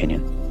my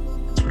opinion,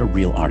 that's what a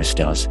real artist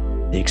does.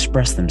 They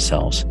express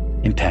themselves,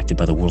 impacted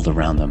by the world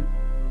around them,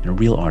 and a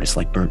real artist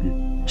like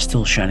Burton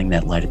still shining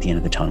that light at the end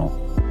of the tunnel.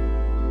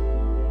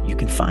 You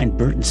can find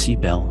Burton C.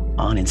 Bell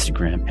on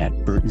Instagram at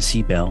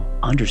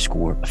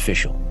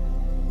BurtonCBell_official.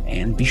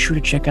 And be sure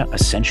to check out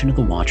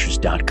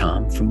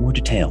ascensionofthewatchers.com for more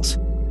details.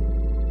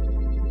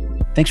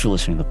 Thanks for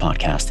listening to the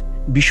podcast.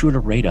 Be sure to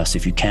rate us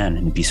if you can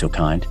and be so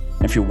kind.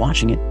 And if you're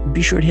watching it,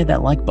 be sure to hit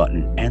that like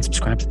button and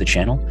subscribe to the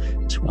channel,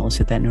 as well as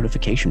hit that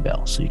notification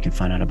bell so you can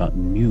find out about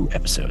new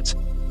episodes.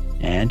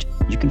 And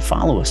you can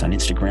follow us on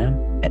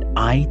Instagram at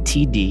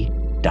itd.jcosta,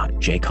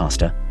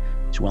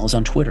 as well as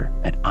on Twitter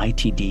at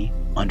itd_jcosta.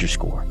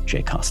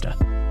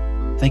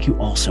 Thank you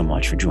all so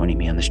much for joining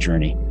me on this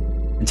journey.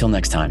 Until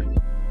next time,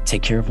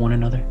 take care of one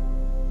another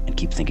and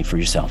keep thinking for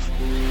yourself.